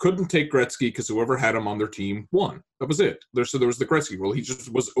just couldn't take Gretzky because whoever had him on their team won. That was it. So there was the Gretzky rule. He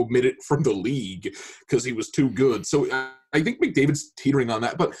just was omitted from the league because he was too good. So I think McDavid's teetering on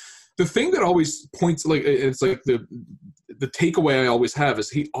that. But the thing that always points, it's like the takeaway I always have is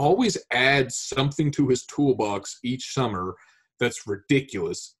he always adds something to his toolbox each summer that's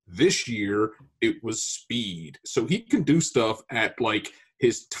ridiculous. This year, it was speed. So he can do stuff at,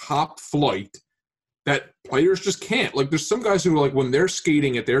 his top flight that players just can't. Like, there's some guys who, when they're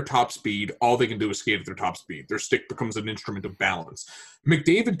skating at their top speed, all they can do is skate at their top speed. Their stick becomes an instrument of balance.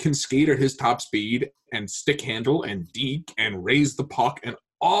 McDavid can skate at his top speed and stick handle and deke and raise the puck and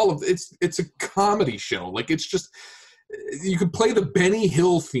all of it. It's a comedy show. It's just – you could play the Benny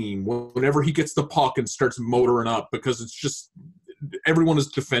Hill theme whenever he gets the puck and starts motoring up because it's just everyone is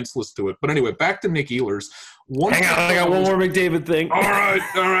defenseless to it. But anyway, back to Nick Ehlers. Hang on, I got one more McDavid thing. All right.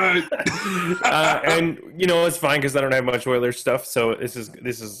 And it's fine because I don't have much Oilers stuff, so this is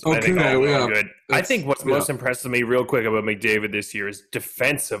okay, I think all good. I think what's most impressive me, real quick, about McDavid this year is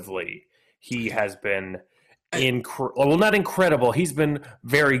defensively he has been. Not incredible. He's been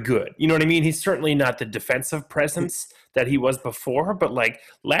very good. You know what I mean? He's certainly not the defensive presence that he was before, but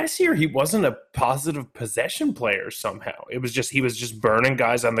last year he wasn't a positive possession player somehow. It was just he was just burning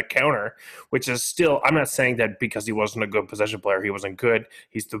guys on the counter, which is still, I'm not saying that because he wasn't a good possession player, he wasn't good.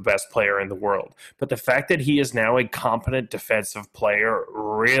 He's the best player in the world. But the fact that he is now a competent defensive player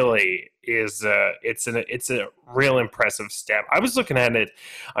really is it's a real impressive step. I was looking at it.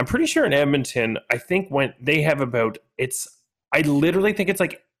 I'm pretty sure in Edmonton, I think when they have I literally think it's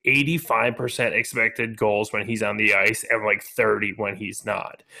 85% expected goals when he's on the ice and 30 when he's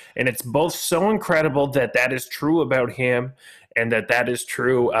not. And it's both so incredible that is true about him and that is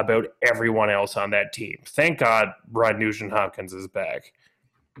true about everyone else on that team. Thank God Rod Nugent-Hopkins is back.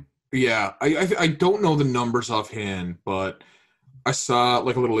 Yeah, I don't know the numbers offhand, but I saw a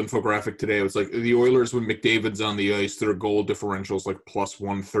little infographic today. It was the Oilers when McDavid's on the ice, their goal differential is plus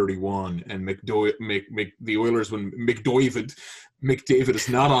 131, and the Oilers when McDavid is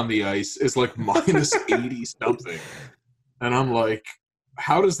not on the ice is minus 80 something. And I'm like,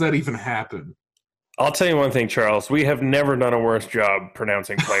 how does that even happen? I'll tell you one thing, Charles. We have never done a worse job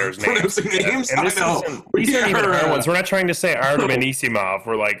pronouncing players' names. And these aren't even hard ones. We're not trying to say Artem Anisimov.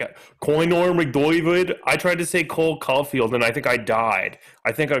 We're Koinor McDavid. I tried to say Cole Caulfield, and I think I died.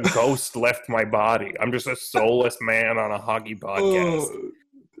 I think a ghost left my body. I'm just a soulless man on a hockey podcast.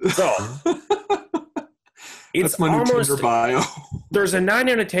 So it's that's my new Tinder bio. There's a 9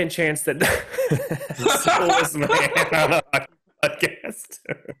 out of 10 chance that soulless man on a hockey podcast.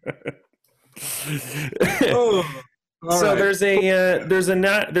 So right. There's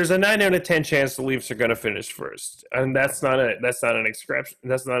a 9 out of 10 chance the Leafs are going to finish first, and that's not an expression.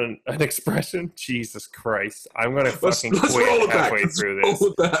 That's not an expression. Jesus Christ, I'm going to fucking quit halfway through this.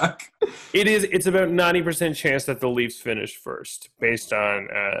 It's about 90% chance that the Leafs finish first based on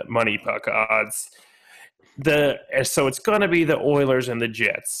Money Puck odds. So it's going to be the Oilers and the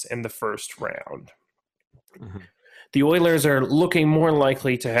Jets in the first round. Mm-hmm. The Oilers are looking more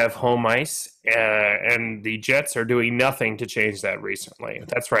likely to have home ice, and the Jets are doing nothing to change that recently.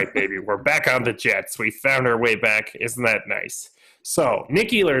 That's right, baby. We're back on the Jets. We found our way back. Isn't that nice? So,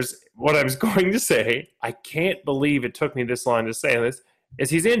 Nick Ehlers, what I was going to say, I can't believe it took me this long to say this, is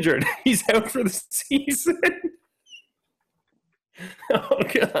he's injured. He's out for the season. Oh,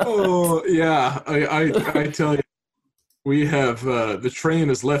 God. Oh, yeah. I tell you. We have the train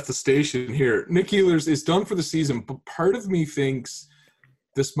has left the station here. Nick Ehlers is done for the season, but part of me thinks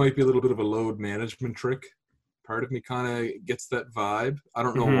this might be a little bit of a load management trick. Part of me kind of gets that vibe. I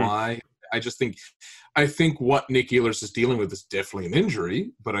don't know why. I think what Nick Ehlers is dealing with is definitely an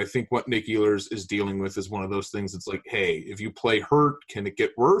injury, but I think what Nick Ehlers is dealing with is one of those things. It's like, hey, if you play hurt, can it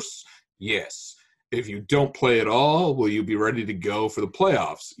get worse? Yes. If you don't play at all, will you be ready to go for the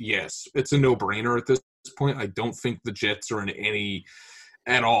playoffs? Yes. It's a no-brainer at this point. I don't think the Jets are in any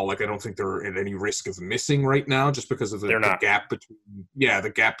at all. Like, I don't think they're at any risk of missing right now just because of the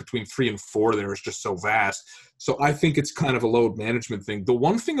gap between 3 and 4 there is just so vast. So I think it's kind of a load management thing. The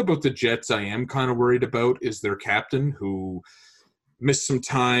one thing about the Jets I am kind of worried about is their captain, who missed some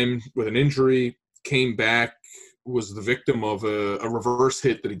time with an injury, came back, was the victim of a reverse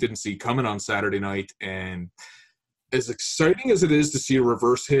hit that he didn't see coming on Saturday night. And as exciting as it is to see a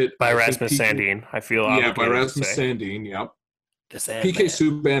reverse hit by Rasmus Sandin, I feel by Rasmus Sandin, PK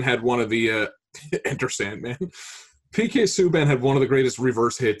Subban had one of the enter Sandman. PK Subban had one of the greatest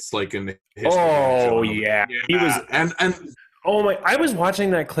reverse hits like in the history. Oh yeah, he was and oh my! I was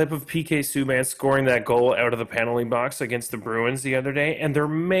watching that clip of PK Subban scoring that goal out of the penalty box against the Bruins the other day, and there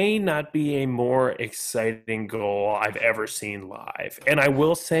may not be a more exciting goal I've ever seen live. And I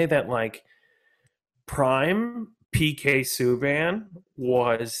will say that like prime PK Subban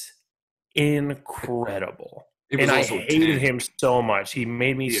was incredible. And I hated him so much. He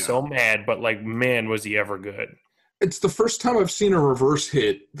made me so mad, but, like, man, was he ever good. It's the first time I've seen a reverse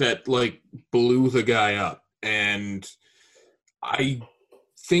hit that, like, blew the guy up. And I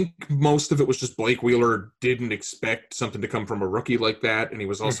think most of it was just Blake Wheeler didn't expect something to come from a rookie like that. And he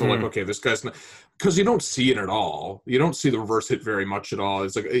was also like, okay, this guy's not – because you don't see it at all. You don't see the reverse hit very much at all.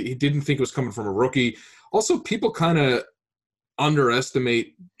 It's like he didn't think it was coming from a rookie. Also, people kind of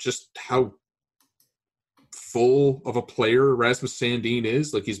underestimate just how – full of a player Rasmus Sandin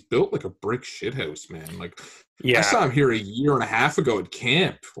is. Like, he's built like a brick shithouse, man. Like, I saw him here a year and a half ago at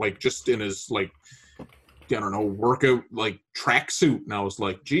camp, like just in his like, I don't know, workout like tracksuit, and I was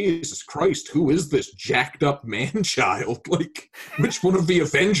like, Jesus Christ, who is this jacked up man child? Like, which one of the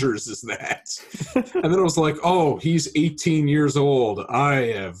Avengers is that? And then I was like, oh, he's 18 years old.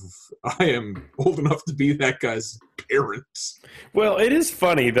 I am old enough to be that guy's parents. Well, it is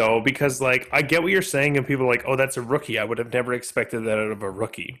funny though, because like I get what you're saying, and people are like, oh, that's a rookie. I would have never expected that out of a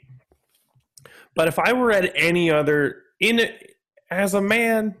rookie. But if I were at any other as a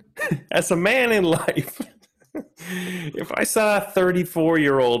man in life, if I saw a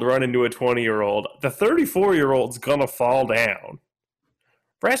 34-year-old run into a 20-year-old, the 34-year-old's gonna fall down.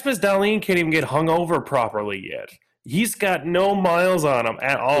 Rasmus Dahlin can't even get hung over properly yet. He's got no miles on him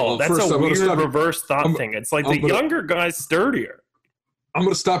at all. Well, that's a weird reverse thought thing. It's like the younger guy's sturdier. I'm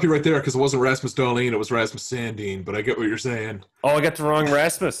going to stop you right there because it wasn't Rasmus Dahlin. It was Rasmus Sandin, but I get what you're saying. Oh, I got the wrong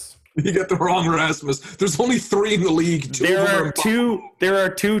Rasmus. You got the wrong Rasmus. There's only 3 in the league. There are two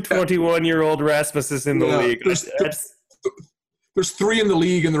 21-year-old Rasmuses in the league. There's 3 in the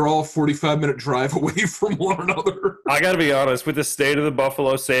league, and they're all 45-minute drive away from one another. I got to be honest. With the state of the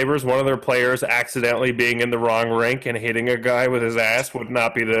Buffalo Sabres, one of their players accidentally being in the wrong rink and hitting a guy with his ass would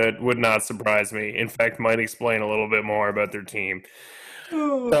not surprise me. In fact, might explain a little bit more about their team.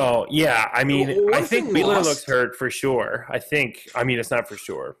 So, yeah, I mean, I think Wheeler looks hurt for sure. It's not for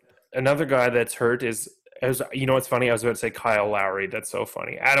sure. Another guy that's hurt is you know what's funny? I was about to say Kyle Lowry. That's so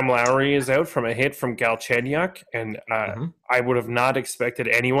funny. Adam Lowry is out from a hit from Galchenyuk, and I would have not expected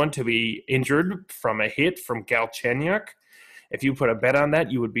anyone to be injured from a hit from Galchenyuk. If you put a bet on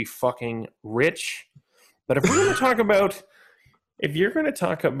that, you would be fucking rich. But if you're going to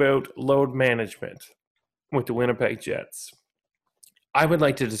talk about load management with the Winnipeg Jets, I would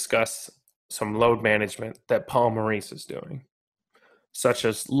like to discuss some load management that Paul Maurice is doing, such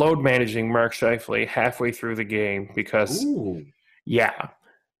as load managing Mark Scheifele halfway through the game because,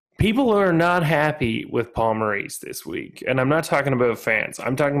 people are not happy with Paul Maurice this week. And I'm not talking about fans.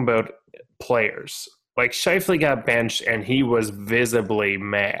 I'm talking about players. Like, Scheifele got benched, and he was visibly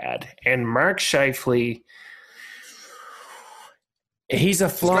mad. And Mark Scheifele, he's a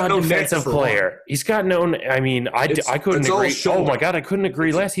flawed defensive player. He's got no – I mean, I couldn't agree. Oh, my God, I couldn't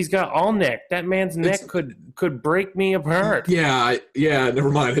agree less. He's got all neck. That man's neck could break me apart. Yeah, never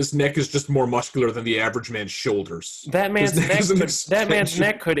mind. His neck is just more muscular than the average man's shoulders. That man's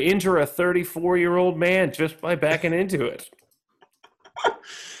neck could injure a 34-year-old man just by backing into it.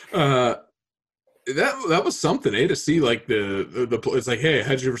 That was something, to see like the it's like, hey,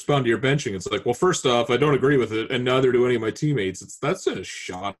 how'd you respond to your benching? It's like, well, first off, I don't agree with it, and neither do any of my teammates. That's a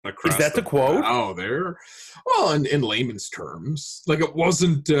shot across. Is that the quote? Oh, there. Well, in layman's terms, like it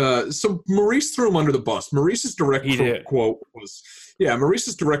wasn't. So Maurice threw him under the bus. Maurice's direct quote was,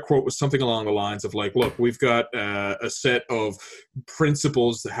 Maurice's direct quote was something along the lines of like, look, we've got a set of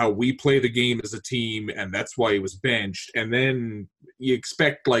principles how we play the game as a team, and that's why he was benched. And then you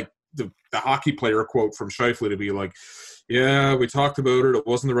expect like the hockey player quote from Scheifele to be like, yeah, we talked about it. It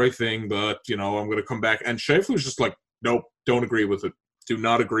wasn't the right thing, but, I'm going to come back. And Scheifele was just like, nope, don't agree with it. Do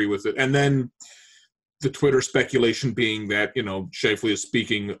not agree with it. And then the Twitter speculation being that, Scheifele is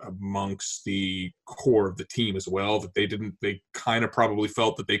speaking amongst the core of the team as well, that they kind of probably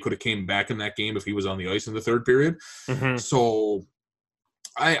felt that they could have came back in that game if he was on the ice in the third period. Mm-hmm. So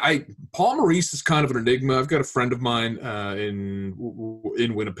Paul Maurice is kind of an enigma. I've got a friend of mine in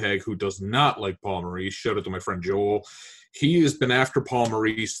Winnipeg who does not like Paul Maurice. Shout out to my friend Joel. He has been after Paul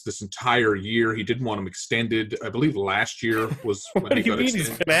Maurice this entire year. He didn't want him extended. I believe last year was when what he do you got mean extended.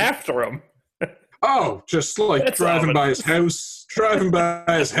 he's been after him? Oh, just like That's driving by his house,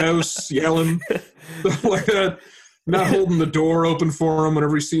 yelling, stuff like that. Not holding the door open for him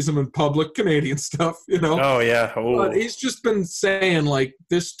whenever he sees him in public, Canadian stuff, Oh, yeah. Oh. But he's just been saying, like,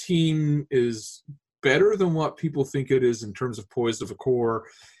 this team is better than what people think it is in terms of poise of a core,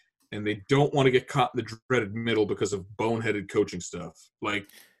 and they don't want to get caught in the dreaded middle because of boneheaded coaching stuff. Like,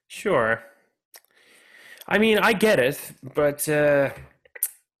 Sure. I mean, I get it, but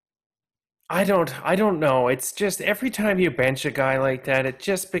I don't know. It's just every time you bench a guy like that, it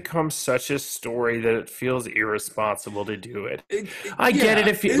just becomes such a story that it feels irresponsible to do it. I get it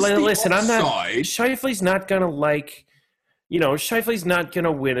if you listen. I'm not. Scheifele's not gonna Scheifele's not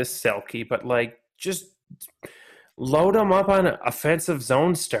gonna win a Selke, but just load him up on offensive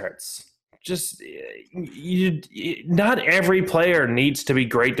zone starts. Just not every player needs to be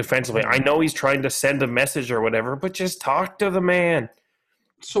great defensively. I know he's trying to send a message or whatever, but just talk to the man.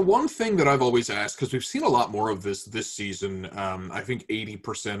 So one thing that I've always asked, because we've seen a lot more of this season, I think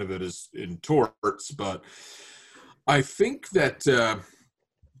 80% of it is in Torts, but I think that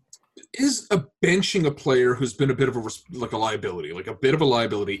is benching a player who's been a bit of a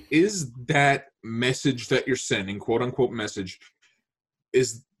liability, is that message that you're sending, quote unquote message,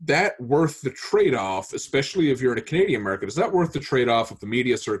 is that worth the trade-off, especially if you're in a Canadian market? Is that worth the trade-off of the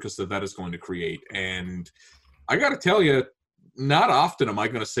media circus that is going to create? And I got to tell you, not often am I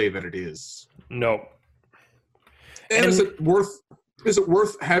going to say that it is. No. And is it worth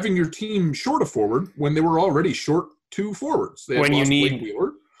having your team short a forward when they were already short two forwards? When you need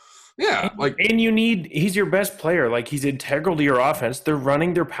Wheeler. Yeah, he's your best player. He's integral to your offense. They're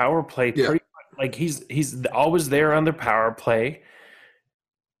running their power play pretty much. He's always there on their power play.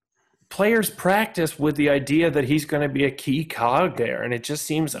 Players practice with the idea that he's going to be a key cog there, and it just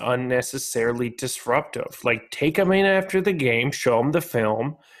seems unnecessarily disruptive. Take him in after the game, show him the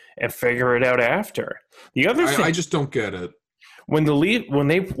film, and figure it out after. The other thing, I just don't get it. When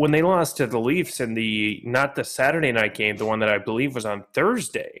they lost to the Leafs in not the Saturday night game, the one that I believe was on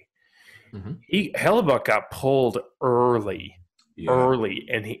Thursday, Hellebuck got pulled early.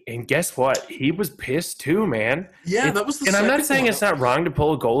 And guess what? He was pissed too, man. Yeah, that was the. And I'm not saying it's not wrong to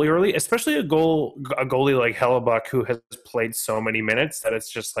pull a goalie early, especially a goalie like Hellebuck who has played so many minutes that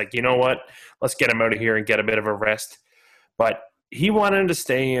it's just you know what? Let's get him out of here and get a bit of a rest. But he wanted to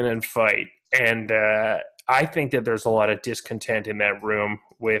stay in and fight, and I think that there's a lot of discontent in that room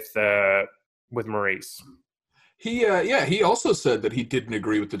with Maurice. He also said that he didn't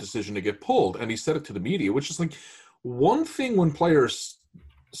agree with the decision to get pulled, and he said it to the media, which is one thing when players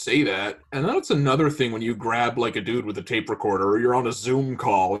say that, and then it's another thing when you grab a dude with a tape recorder or you're on a Zoom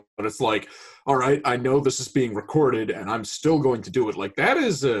call and it's all right, I know this is being recorded and I'm still going to do it.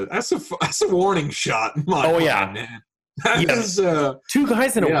 That's a warning shot. Man. That is two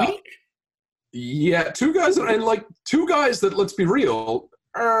guys in a week. Yeah, two guys, and two guys that, let's be real,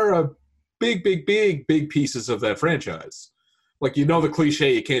 are big pieces of that franchise. The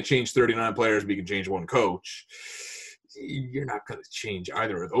cliche, you can't change 39 players, but you can change one coach. You're not going to change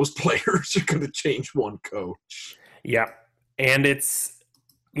either of those players. You're going to change one coach. Yeah. And it's,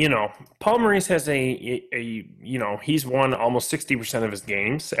 Paul Maurice has he's won almost 60% of his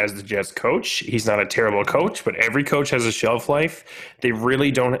games as the Jets coach. He's not a terrible coach, but every coach has a shelf life. They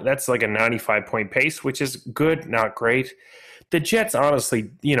really don't. That's a 95-point pace, which is good, not great. The Jets,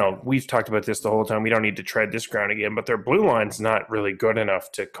 honestly, we've talked about this the whole time. We don't need to tread this ground again, but their blue line's not really good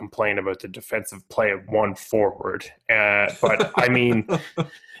enough to complain about the defensive play of one forward. But I mean,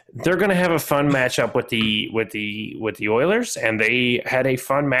 they're going to have a fun matchup with the Oilers, and they had a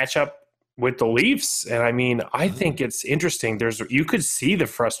fun matchup with the Leafs. And I mean, I think it's interesting. You could see the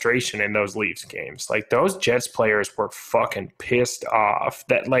frustration in those Leafs games. Those Jets players were fucking pissed off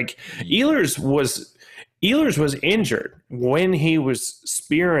that Ehlers was injured when he was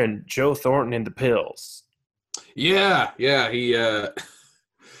spearing Joe Thornton in the pills. Yeah, he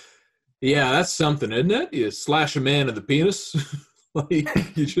that's something, isn't it? You slash a man in the penis.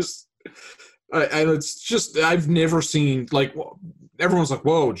 You just And it's just, I've never seen, like, everyone's like,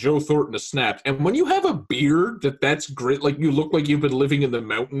 whoa, Joe Thornton has snapped. And when you have a beard that's great, like you look like you've been living in the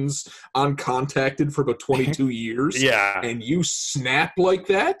mountains uncontacted for about 22 years. Yeah. And you snap like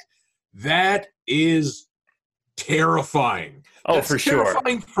that is terrifying. Oh, That's for sure.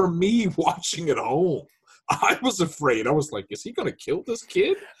 Terrifying for me watching at home. I was afraid. I was like, is he going to kill this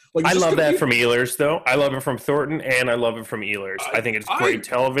kid? Like, I love that from Ehlers, though. I love it from Thornton, and I love it from Ehlers. I think it's great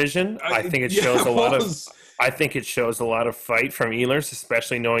television. I think it shows a lot of. I think it shows a lot of fight from Ehlers,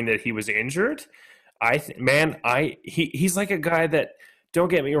 especially knowing that he was injured. He's like a guy that. Don't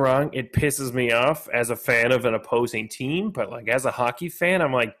get me wrong, it pisses me off as a fan of an opposing team, but like as a hockey fan,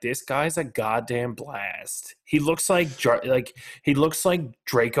 I'm like, this guy's a goddamn blast. He looks like Draco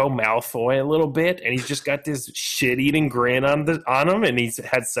Malfoy a little bit, and he's just got this shit-eating grin on him, and he's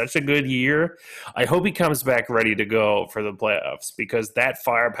had such a good year. I hope he comes back ready to go for the playoffs, because that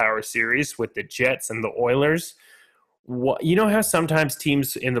firepower series with the Jets and the Oilers, you know how sometimes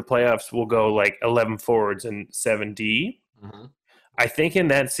teams in the playoffs will go like 11 forwards and 7D? Mm-hmm. I think in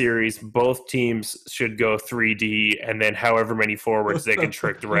that series, both teams should go 3D and then however many forwards they can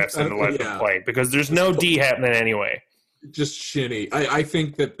trick the refs into let them play, because there's no D happening anyway. Just shinny. I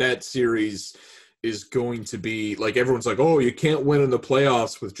think that series is going to be like, everyone's like, oh, you can't win in the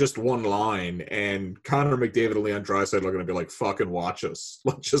playoffs with just one line, and Connor McDavid and Leon Draisaitl are going to be like, fucking watch us.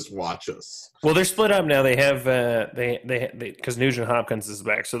 Like, just watch us. Well, they're split up now. They have because Nugent Hopkins is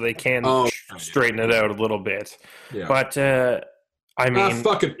back, so they can straighten it out a little bit. Yeah. But I mean,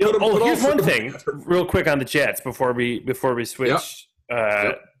 fuck it. Here's one thing, real quick on the Jets before we switch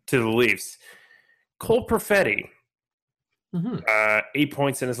to the Leafs. Cole Perfetti, 8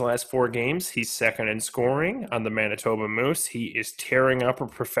 points in his last 4 games. He's second in scoring on the Manitoba Moose. He is tearing up a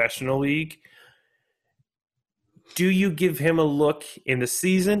professional league. Do you give him a look in the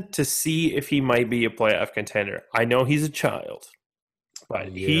season to see if he might be a playoff contender? I know he's a child, but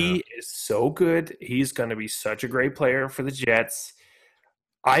he is so good. He's going to be such a great player for the Jets.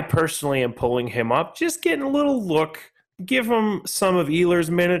 I personally am pulling him up, just getting a little look. Give him some of Ehlers'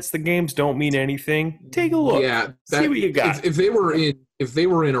 minutes. The games don't mean anything. Take a look. Yeah, see what you got. If they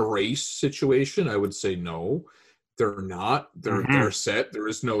were in a race situation, I would say no. They're not. They're set. There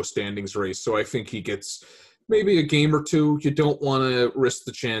is no standings race. So I think he gets maybe a game or two. You don't want to risk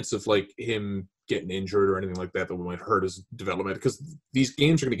the chance of like him getting injured or anything like that might hurt his development, because these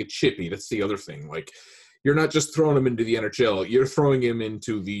games are going to get chippy. That's the other thing. Like, you're not just throwing him into the NHL. You're throwing him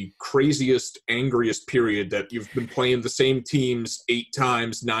into the craziest, angriest period that you've been playing the same teams 8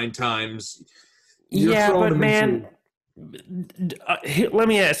 times, 9 times. But man, let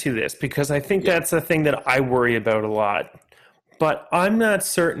me ask you this, because I think that's the thing that I worry about a lot. But I'm not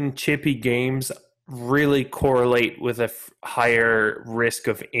certain chippy games really correlate with a higher risk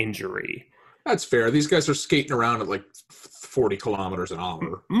of injury. That's fair. These guys are skating around at like 40 kilometers an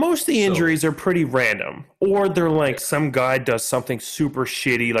hour. Most of the injuries are pretty random, or they're like some guy does something super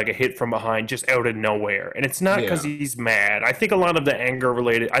shitty, like a hit from behind, just out of nowhere, and it's not because he's mad. I think a lot of the anger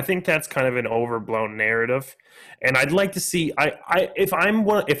related, I think that's kind of an overblown narrative, and I'd like to see. If I'm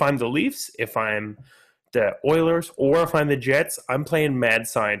the Leafs, if I'm the Oilers, or if I'm the Jets, I'm playing mad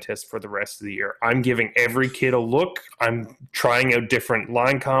scientist for the rest of the year. I'm giving every kid a look. I'm trying out different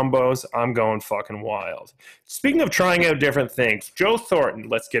line combos. I'm going fucking wild. Speaking of trying out different things, Joe Thornton,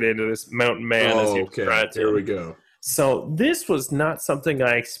 let's get into this mountain man. Here we go. So this was not something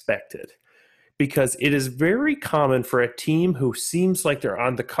I expected, because it is very common for a team who seems like they're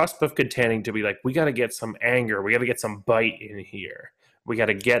on the cusp of contending to be like, we got to get some anger. We got to get some bite in here. We got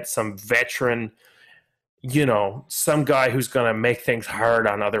to get some veteran, some guy who's going to make things hard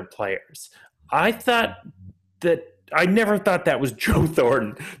on other players. I never thought that was Joe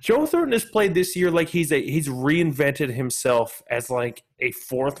Thornton. Joe Thornton has played this year like he's reinvented himself as like a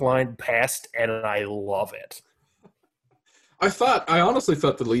fourth line pest, and I love it. I honestly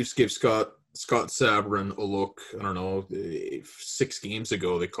thought the Leafs gave Scott Sabourin a look. I don't know, 6 games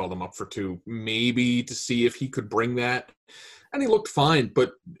ago they called him up for 2, maybe to see if he could bring that. And he looked fine,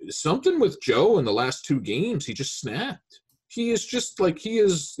 but something with Joe in the last 2 games, he just snapped. He is just like, he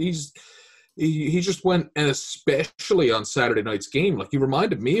just went, and especially on Saturday night's game, like he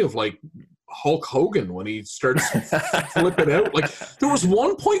reminded me of like Hulk Hogan when he started flipping out. Like, there was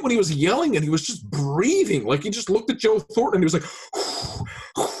one point when he was yelling and he was just breathing. Like, he just looked at Joe Thornton and he was like,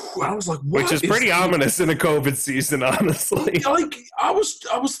 I was like, what? Which is pretty ominous in a COVID season, honestly. Like I was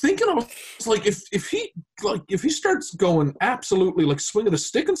thinking, I was like, if he starts going absolutely like swinging a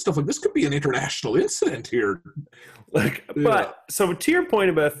stick and stuff, like this could be an international incident here. Like, but so to your point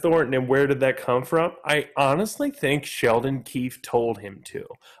about Thornton and where did that come from? I honestly think Sheldon Keefe told him to.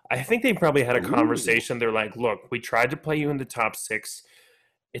 I think they probably had a conversation. They're like, look, we tried to play you in the top 6.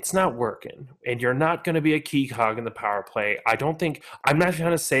 It's not working, and you're not going to be a key cog in the power play. I'm not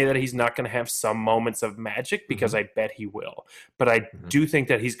trying to say that he's not going to have some moments of magic, because I bet he will. But I do think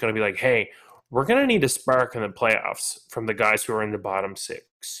that he's going to be like, hey, we're going to need a spark in the playoffs from the guys who are in the bottom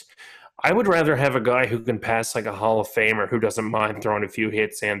 6. I would rather have a guy who can pass like a Hall of Famer who doesn't mind throwing a few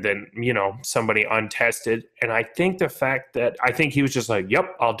hits and then, somebody untested. And I think he was just like,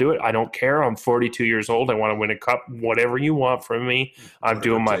 yep, I'll do it. I don't care. I'm 42 years old. I want to win a cup. Whatever you want from me, I'm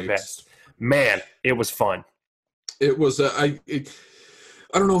doing my best. Man, it was fun. It was, I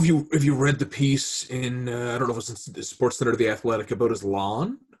don't know if you read the piece in, I don't know if it was in SportsCenter or The Athletic about his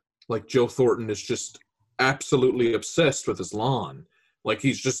lawn. Like Joe Thornton is just absolutely obsessed with his lawn. Like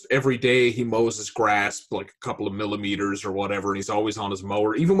he's just every day he mows his grass like a couple of millimeters or whatever, and he's always on his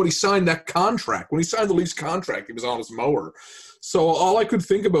mower. Even when he signed that contract, when he signed the Leafs contract, he was on his mower. So all I could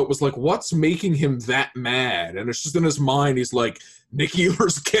think about was like, what's making him that mad? And it's just in his mind, he's like, Nick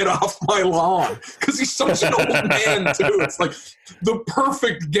Ehlers, get off my lawn, because he's such an old man too. It's like the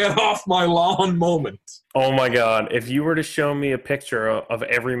perfect get off my lawn moment. Oh my God. If you were to show me a picture of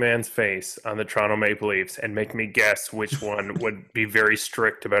every man's face on the Toronto Maple Leafs and make me guess which one would be very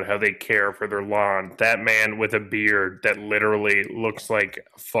strict about how they care for their lawn, that man with a beard that literally looks like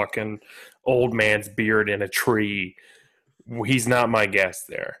a fucking old man's beard in a tree, he's not my guess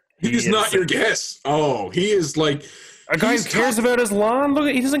there. He's not your guess. Oh, he is like... A guy who cares about his lawn?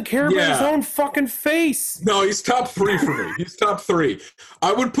 Look, he doesn't care about his own fucking face. No, he's top 3 for me. He's top 3.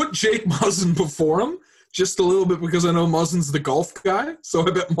 I would put Jake Muzzin before him, just a little bit, because I know Muzzin's the golf guy. So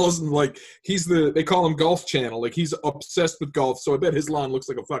I bet Muzzin, like, they call him Golf Channel. Like, he's obsessed with golf. So I bet his lawn looks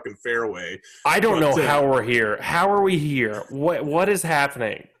like a fucking fairway. I don't know how we're here. How are we here? What is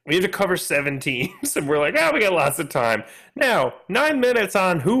happening? We have to cover 7 teams, and we're like, we got lots of time. Now, 9 minutes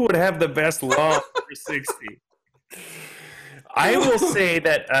on who would have the best lawn for 60. I will say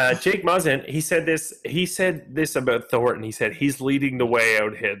that Jake Muzzin, he said this about Thornton. He said he's leading the way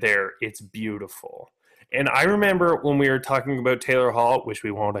out here. There, it's beautiful. And I remember when we were talking about Taylor Hall, which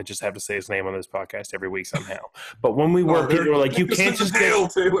we won't. I just have to say his name on this podcast every week somehow. But when we were, people were like, you can't just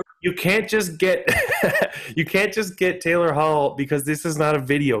get Taylor Hall because this is not a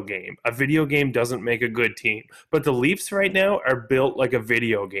video game. A video game doesn't make a good team. But the Leafs right now are built like a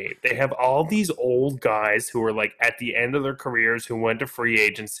video game. They have all these old guys who are like at the end of their careers who went to free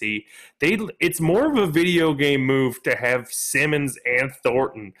agency. It's more of a video game move to have Simmons and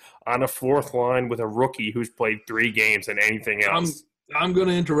Thornton on a 4th line with a rookie who's played 3 games and anything else. I'm going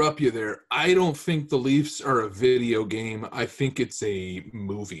to interrupt you there. I don't think the Leafs are a video game. I think it's a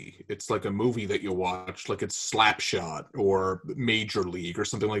movie. It's like a movie that you watch, like it's Slapshot or Major League or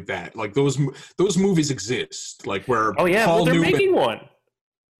something like that. Like those movies exist. Like where Paul Newman, making one.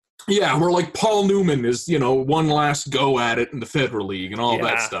 Yeah, where like Paul Newman is, one last go at it in the Federal League and all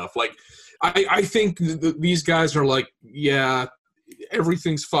that stuff. Like I think these guys are like,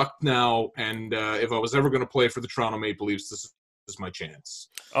 everything's fucked now, and if I was ever going to play for the Toronto Maple Leafs, this is my chance.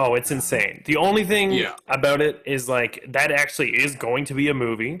 Oh, it's insane. The only thing about it is like that actually is going to be a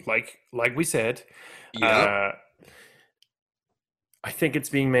movie, like we said. Yep. I think it's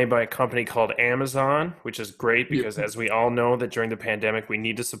being made by a company called Amazon, which is great because as we all know that during the pandemic we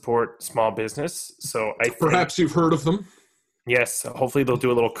need to support small business. So perhaps you've heard of them. Yes, hopefully they'll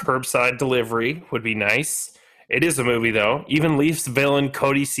do a little curbside delivery, would be nice. It is a movie, though. Even Leafs villain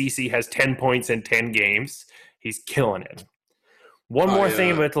Cody Ceci has 10 points in 10 games. He's killing it. One more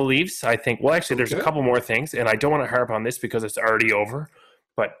thing about the Leafs, I think. Well, actually, there's a couple more things, and I don't want to harp on this because it's already over.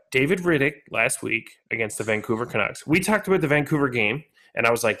 But David Riddick last week against the Vancouver Canucks. We talked about the Vancouver game, and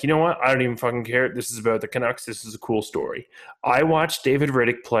I was like, you know what? I don't even fucking care. This is about the Canucks. This is a cool story. I watched David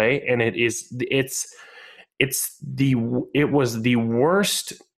Riddick play, and it was the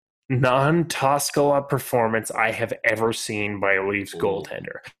worst non-Toscala performance I have ever seen by a Leafs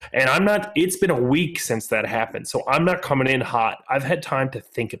goaltender. And it's been a week since that happened, so I'm not coming in hot. I've had time to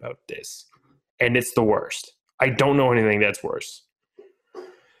think about this, and it's the worst. I don't know anything that's worse.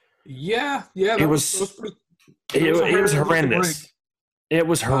 Yeah. It was horrendous. It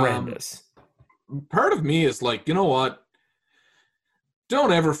was horrendous. Part of me is like, you know what?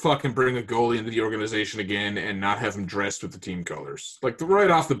 don't ever fucking bring a goalie into the organization again and not have him dressed with the team colors. Like,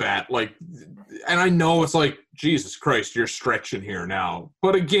 right off the bat, like, and I know it's like, Jesus Christ, you're stretching here now.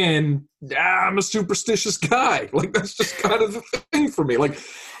 But again, I'm a superstitious guy. Like, that's just kind of the thing for me. Like,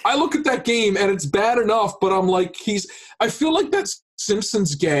 I look at that game and it's bad enough, but I'm like, I feel like that's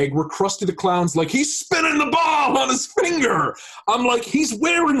Simpsons gag where Krusty the Clown's like, he's spinning the ball on his finger. I'm like, he's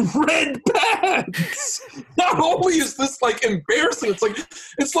wearing red pads. Not only is this like embarrassing,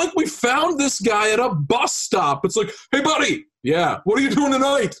 it's like we found this guy at a bus stop. It's like, hey buddy, yeah, what are you doing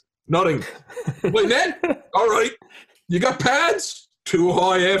tonight? Nothing. Wait, Ned? All right. You got pads? Too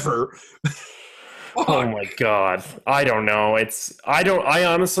high ever. Oh my God. I don't know. I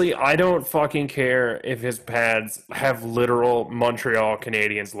honestly don't fucking care if his pads have literal Montreal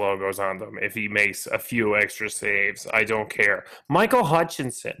Canadiens logos on them. If he makes a few extra saves, I don't care. Michael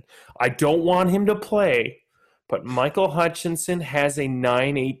Hutchinson, I don't want him to play, but Michael Hutchinson has a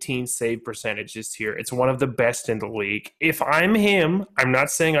 .918 save percentage this year. It's one of the best in the league. If I'm him, I'm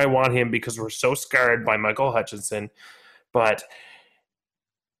not saying I want him because we're so scarred by Michael Hutchinson, but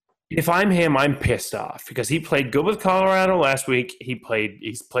if I'm him, I'm pissed off because he played good with Colorado last week.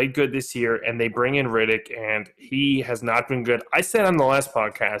 He's played good this year, and they bring in Riddick, and he has not been good. I said on the last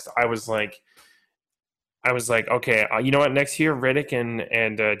podcast, I was like, okay, you know what? Next year, Riddick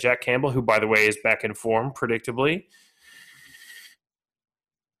and Jack Campbell, who by the way is back in form, predictably.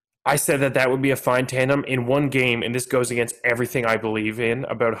 I said that would be a fine tandem in one game, and this goes against everything I believe in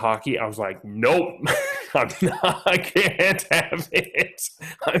about hockey. I was like, nope, I can't have it.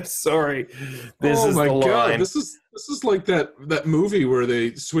 I'm sorry. This is the line. This is like that movie where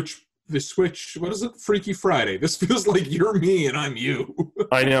they switch. What is it? Freaky Friday. This feels like you're me and I'm you.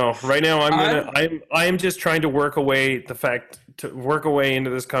 I know. Right now, I am just trying to work away into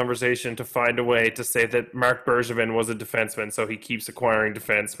this conversation to find a way to say that Mark Bergevin was a defenseman, so he keeps acquiring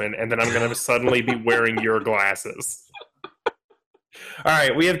defensemen, and then I'm going to suddenly be wearing your glasses. All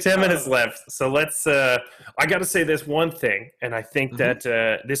right, we have 10 minutes left, so let's. I got to say this one thing, and I think that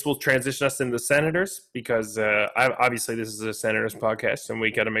this will transition us into the Senators because obviously this is a Senators podcast, and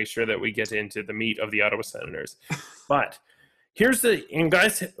we got to make sure that we get into the meat of the Ottawa Senators. But here's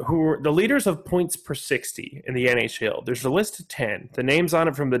guys who are the leaders of points per 60 in the NHL. There's a list of 10. The names on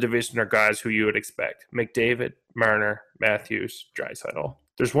it from the division are guys who you would expect: McDavid, Marner, Matthews, Draisaitl.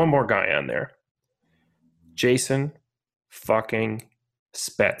 There's one more guy on there: Jason fucking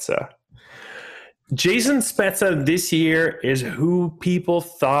Spezza. Jason Spezza this year is who people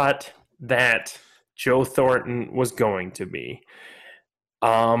thought that Joe Thornton was going to be.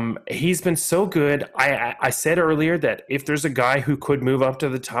 He's been so good. I said earlier that if there's a guy who could move up to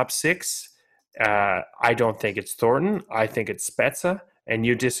the top 6, I don't think it's Thornton. I think it's Spezza, and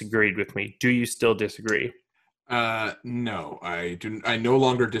you disagreed with me. Do you still disagree? No, I do. I no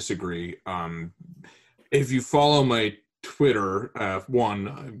longer disagree. If you follow my Twitter,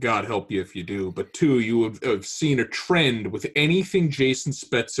 one, God help you if you do, but two, you have seen a trend with anything Jason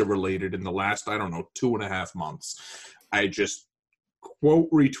Spezza related in the last, 2.5 months. I just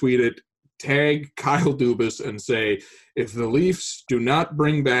quote retweet it, tag Kyle Dubas, and say, if the Leafs do not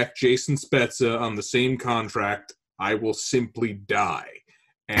bring back Jason Spezza on the same contract, I will simply die.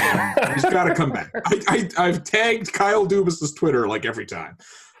 And he's got to come back. I've tagged Kyle Dubas' Twitter like every time.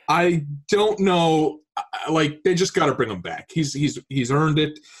 I don't know. Like, they just got to bring him back. He's earned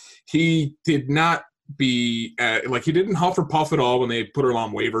it. He did not be he didn't huff or puff at all when they put him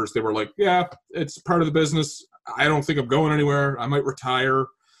on waivers. They were like, yeah, it's part of the business. I don't think I'm going anywhere. I might retire.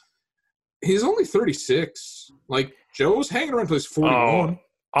 He's only 36. Like, Joe's hanging around until he's 41.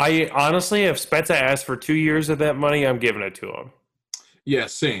 I honestly, if Spezza asked for 2 years of that money, I'm giving it to him. Yeah,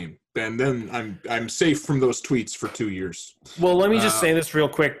 same. And then I'm safe from those tweets for 2 years. Well, let me just say this real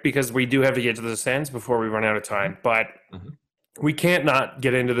quick because we do have to get to the Sens before we run out of time. But we can't not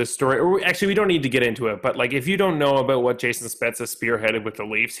get into this story. Or actually, we don't need to get into it. But if you don't know about what Jason Spezza spearheaded with the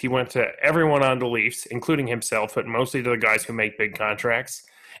Leafs, he went to everyone on the Leafs, including himself, but mostly to the guys who make big contracts.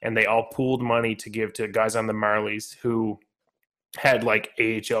 And they all pooled money to give to guys on the Marlies who had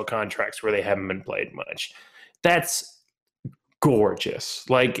AHL contracts where they haven't been played much. That's gorgeous.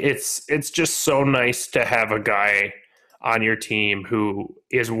 It's just so nice to have a guy on your team who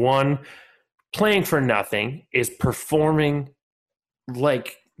is playing for nothing, is performing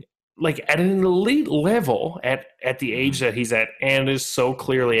at an elite level at the age that he's at, and is so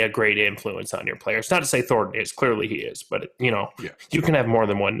clearly a great influence on your players. Not to say Thornton is, clearly he is, but you can have more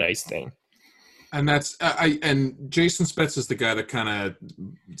than one nice thing. And that's and Jason Spezza is the guy that kind of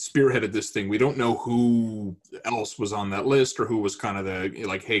spearheaded this thing. We don't know who else was on that list or who was kind of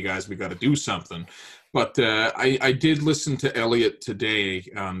the hey guys, we got to do something. But I did listen to Elliot today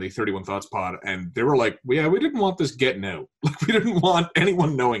on the 31 Thoughts pod, and they were like, yeah, we didn't want this getting out. Like, we didn't want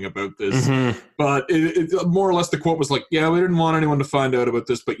anyone knowing about this. Mm-hmm. But it more or less the quote was like, yeah, we didn't want anyone to find out about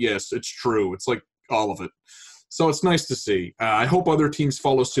this, but yes, it's true. It's like all of it. So it's nice to see. I hope other teams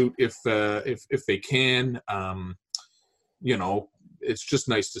follow suit if they can. You know, it's just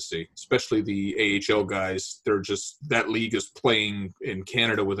nice to see, especially the AHL guys. They're just, that league is playing in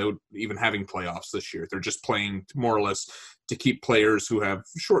Canada without even having playoffs this year. They're just playing more or less to keep players who have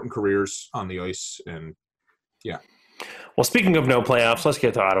shortened careers on the ice. And yeah. Well, speaking of no playoffs, let's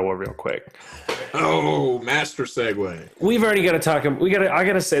get to Ottawa real quick. Oh, master segue. We've already got to talk. I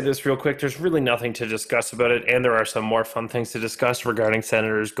got to say this real quick. There's really nothing to discuss about it, and there are some more fun things to discuss regarding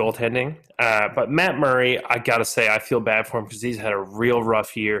Senators goaltending. But Matt Murray, I got to say, I feel bad for him because he's had a real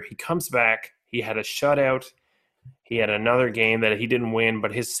rough year. He comes back. He had a shutout. He had another game that he didn't win,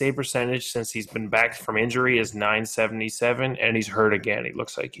 but his save percentage since he's been back from injury is .977, and he's hurt again. He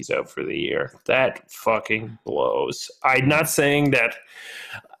looks like he's out for the year. That fucking blows. I'm not saying that,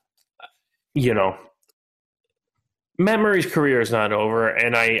 you know, Matt Murray's career is not over,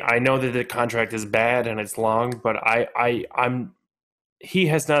 and I know that the contract is bad and it's long, but he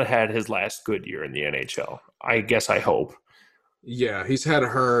has not had his last good year in the NHL. I hope. Yeah, he's had a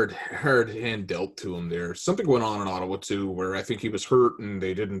hard hand dealt to him there. Something went on in Ottawa too, where I think he was hurt and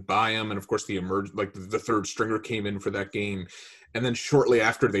they didn't buy him, and of course the third stringer came in for that game, and then shortly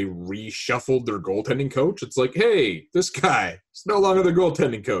after they reshuffled their goaltending coach. It's like, hey, this guy is no longer the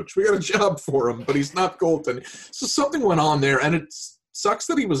goaltending coach. We got a job for him, but he's not goaltending. So something went on there, and it sucks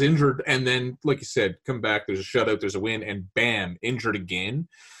that he was injured, and then, like you said, come back. There's a shutout, there's a win, and bam, injured again.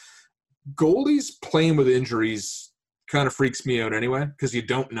 Goalies playing with injuries kind of freaks me out anyway, because you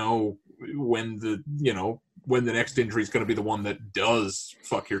don't know when the next injury is going to be the one that does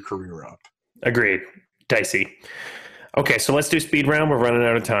fuck your career up. Agreed. Dicey. Okay, so let's do speed round. We're running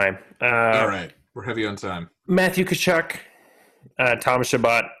out of time. All right, we're heavy on time. Matthew Tkachuk, Thomas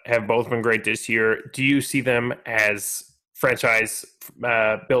Chabot have both been great this year. Do you see them as franchise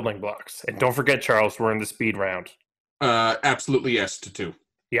building blocks? And don't forget, Charles, we're in the speed round. Absolutely yes to two.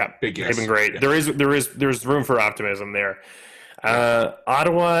 Yeah, big yes. They've been great. Yeah. There's room for optimism there.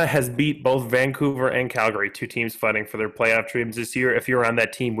 Ottawa has beat both Vancouver and Calgary, two teams fighting for their playoff dreams this year. If you're on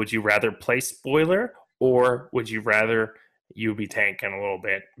that team, would you rather play spoiler, or would you rather you be tanking a little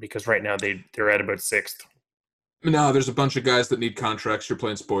bit? Because right now they're at about sixth. No, there's a bunch of guys that need contracts. You're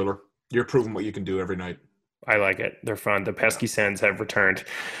playing spoiler. You're proving what you can do every night. I like it. They're fun. The pesky Sens have returned.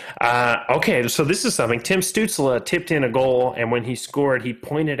 Okay, so this is something. Tim Stützle tipped in a goal, and when he scored, he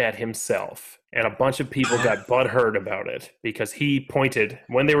pointed at himself. And a bunch of people got butthurt about it because he pointed,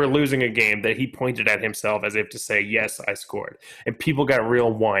 when they were losing a game, that he pointed at himself as if to say, yes, I scored. And people got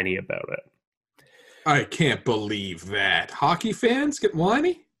real whiny about it. I can't believe that. Hockey fans get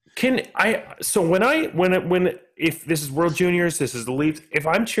whiny? If this is World Juniors, this is the Leafs, if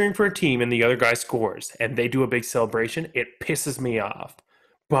I'm cheering for a team and the other guy scores and they do a big celebration, it pisses me off.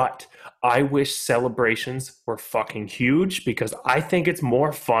 But I wish celebrations were fucking huge because I think it's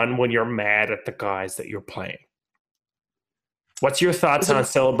more fun when you're mad at the guys that you're playing. What's your thoughts on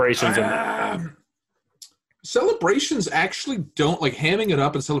celebrations? Celebrations actually don't, like, hamming it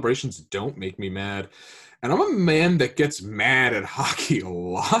up, and celebrations don't make me mad. And I'm a man that gets mad at hockey a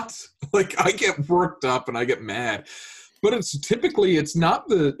lot. Like, I get worked up and I get mad. But it's not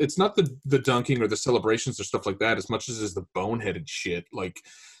the dunking or the celebrations or stuff like that as much as is the boneheaded shit, like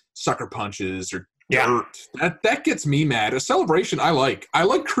sucker punches or dirt. That gets me mad. A celebration I like. I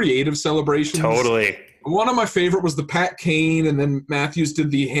like creative celebrations. Totally. One of my favorite was the Pat Kane, and then Matthews did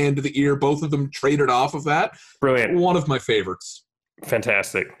the hand to the ear. Both of them traded off of that. Brilliant. One of my favorites.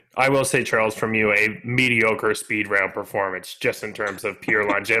 Fantastic. I will say, Charles, from you, a mediocre speed round performance, just in terms of pure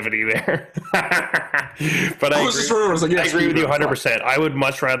longevity there. But I agree with you 100%. I would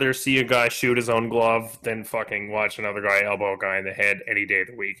much rather see a guy shoot his own glove than fucking watch another guy elbow a guy in the head any day of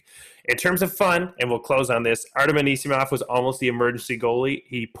the week. In terms of fun, and we'll close on this, Artem Anisimov was almost the emergency goalie.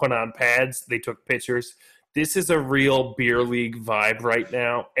 He put on pads. They took pictures. This is a real beer league vibe right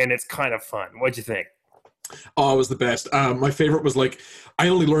now, and it's kind of fun. What'd you think? Oh, it was the best. My favorite was, like, I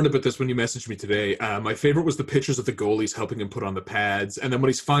only learned about this when you messaged me today. My favorite was the pictures of the goalies helping him put on the pads. And then when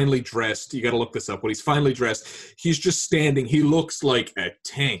he's finally dressed, you got to look this up. When he's finally dressed, he's just standing. He looks like a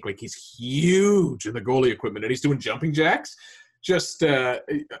tank. Like, he's huge in the goalie equipment. And he's doing jumping jacks. Just,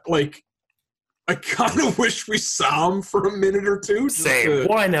 like, I kind of wish we saw him for a minute or two. Same.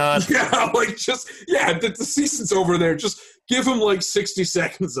 Why not? Yeah, like, the season's over there. Just Give him like 60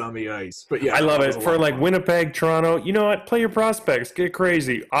 seconds on the ice. But yeah, I love that was it. a For lot of like fun. Winnipeg, Toronto, you know what? Play your prospects. Get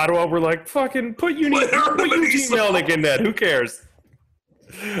crazy. Ottawa, we're like, fucking put Eugene Melnick in net. Who cares?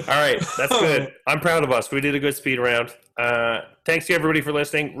 All right, that's good. I'm proud of us. We did a good speed round. Thanks to everybody for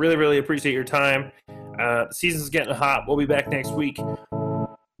listening. Really, really appreciate your time. The season's getting hot. We'll be back next week.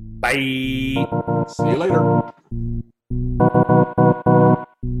 Bye. See you later.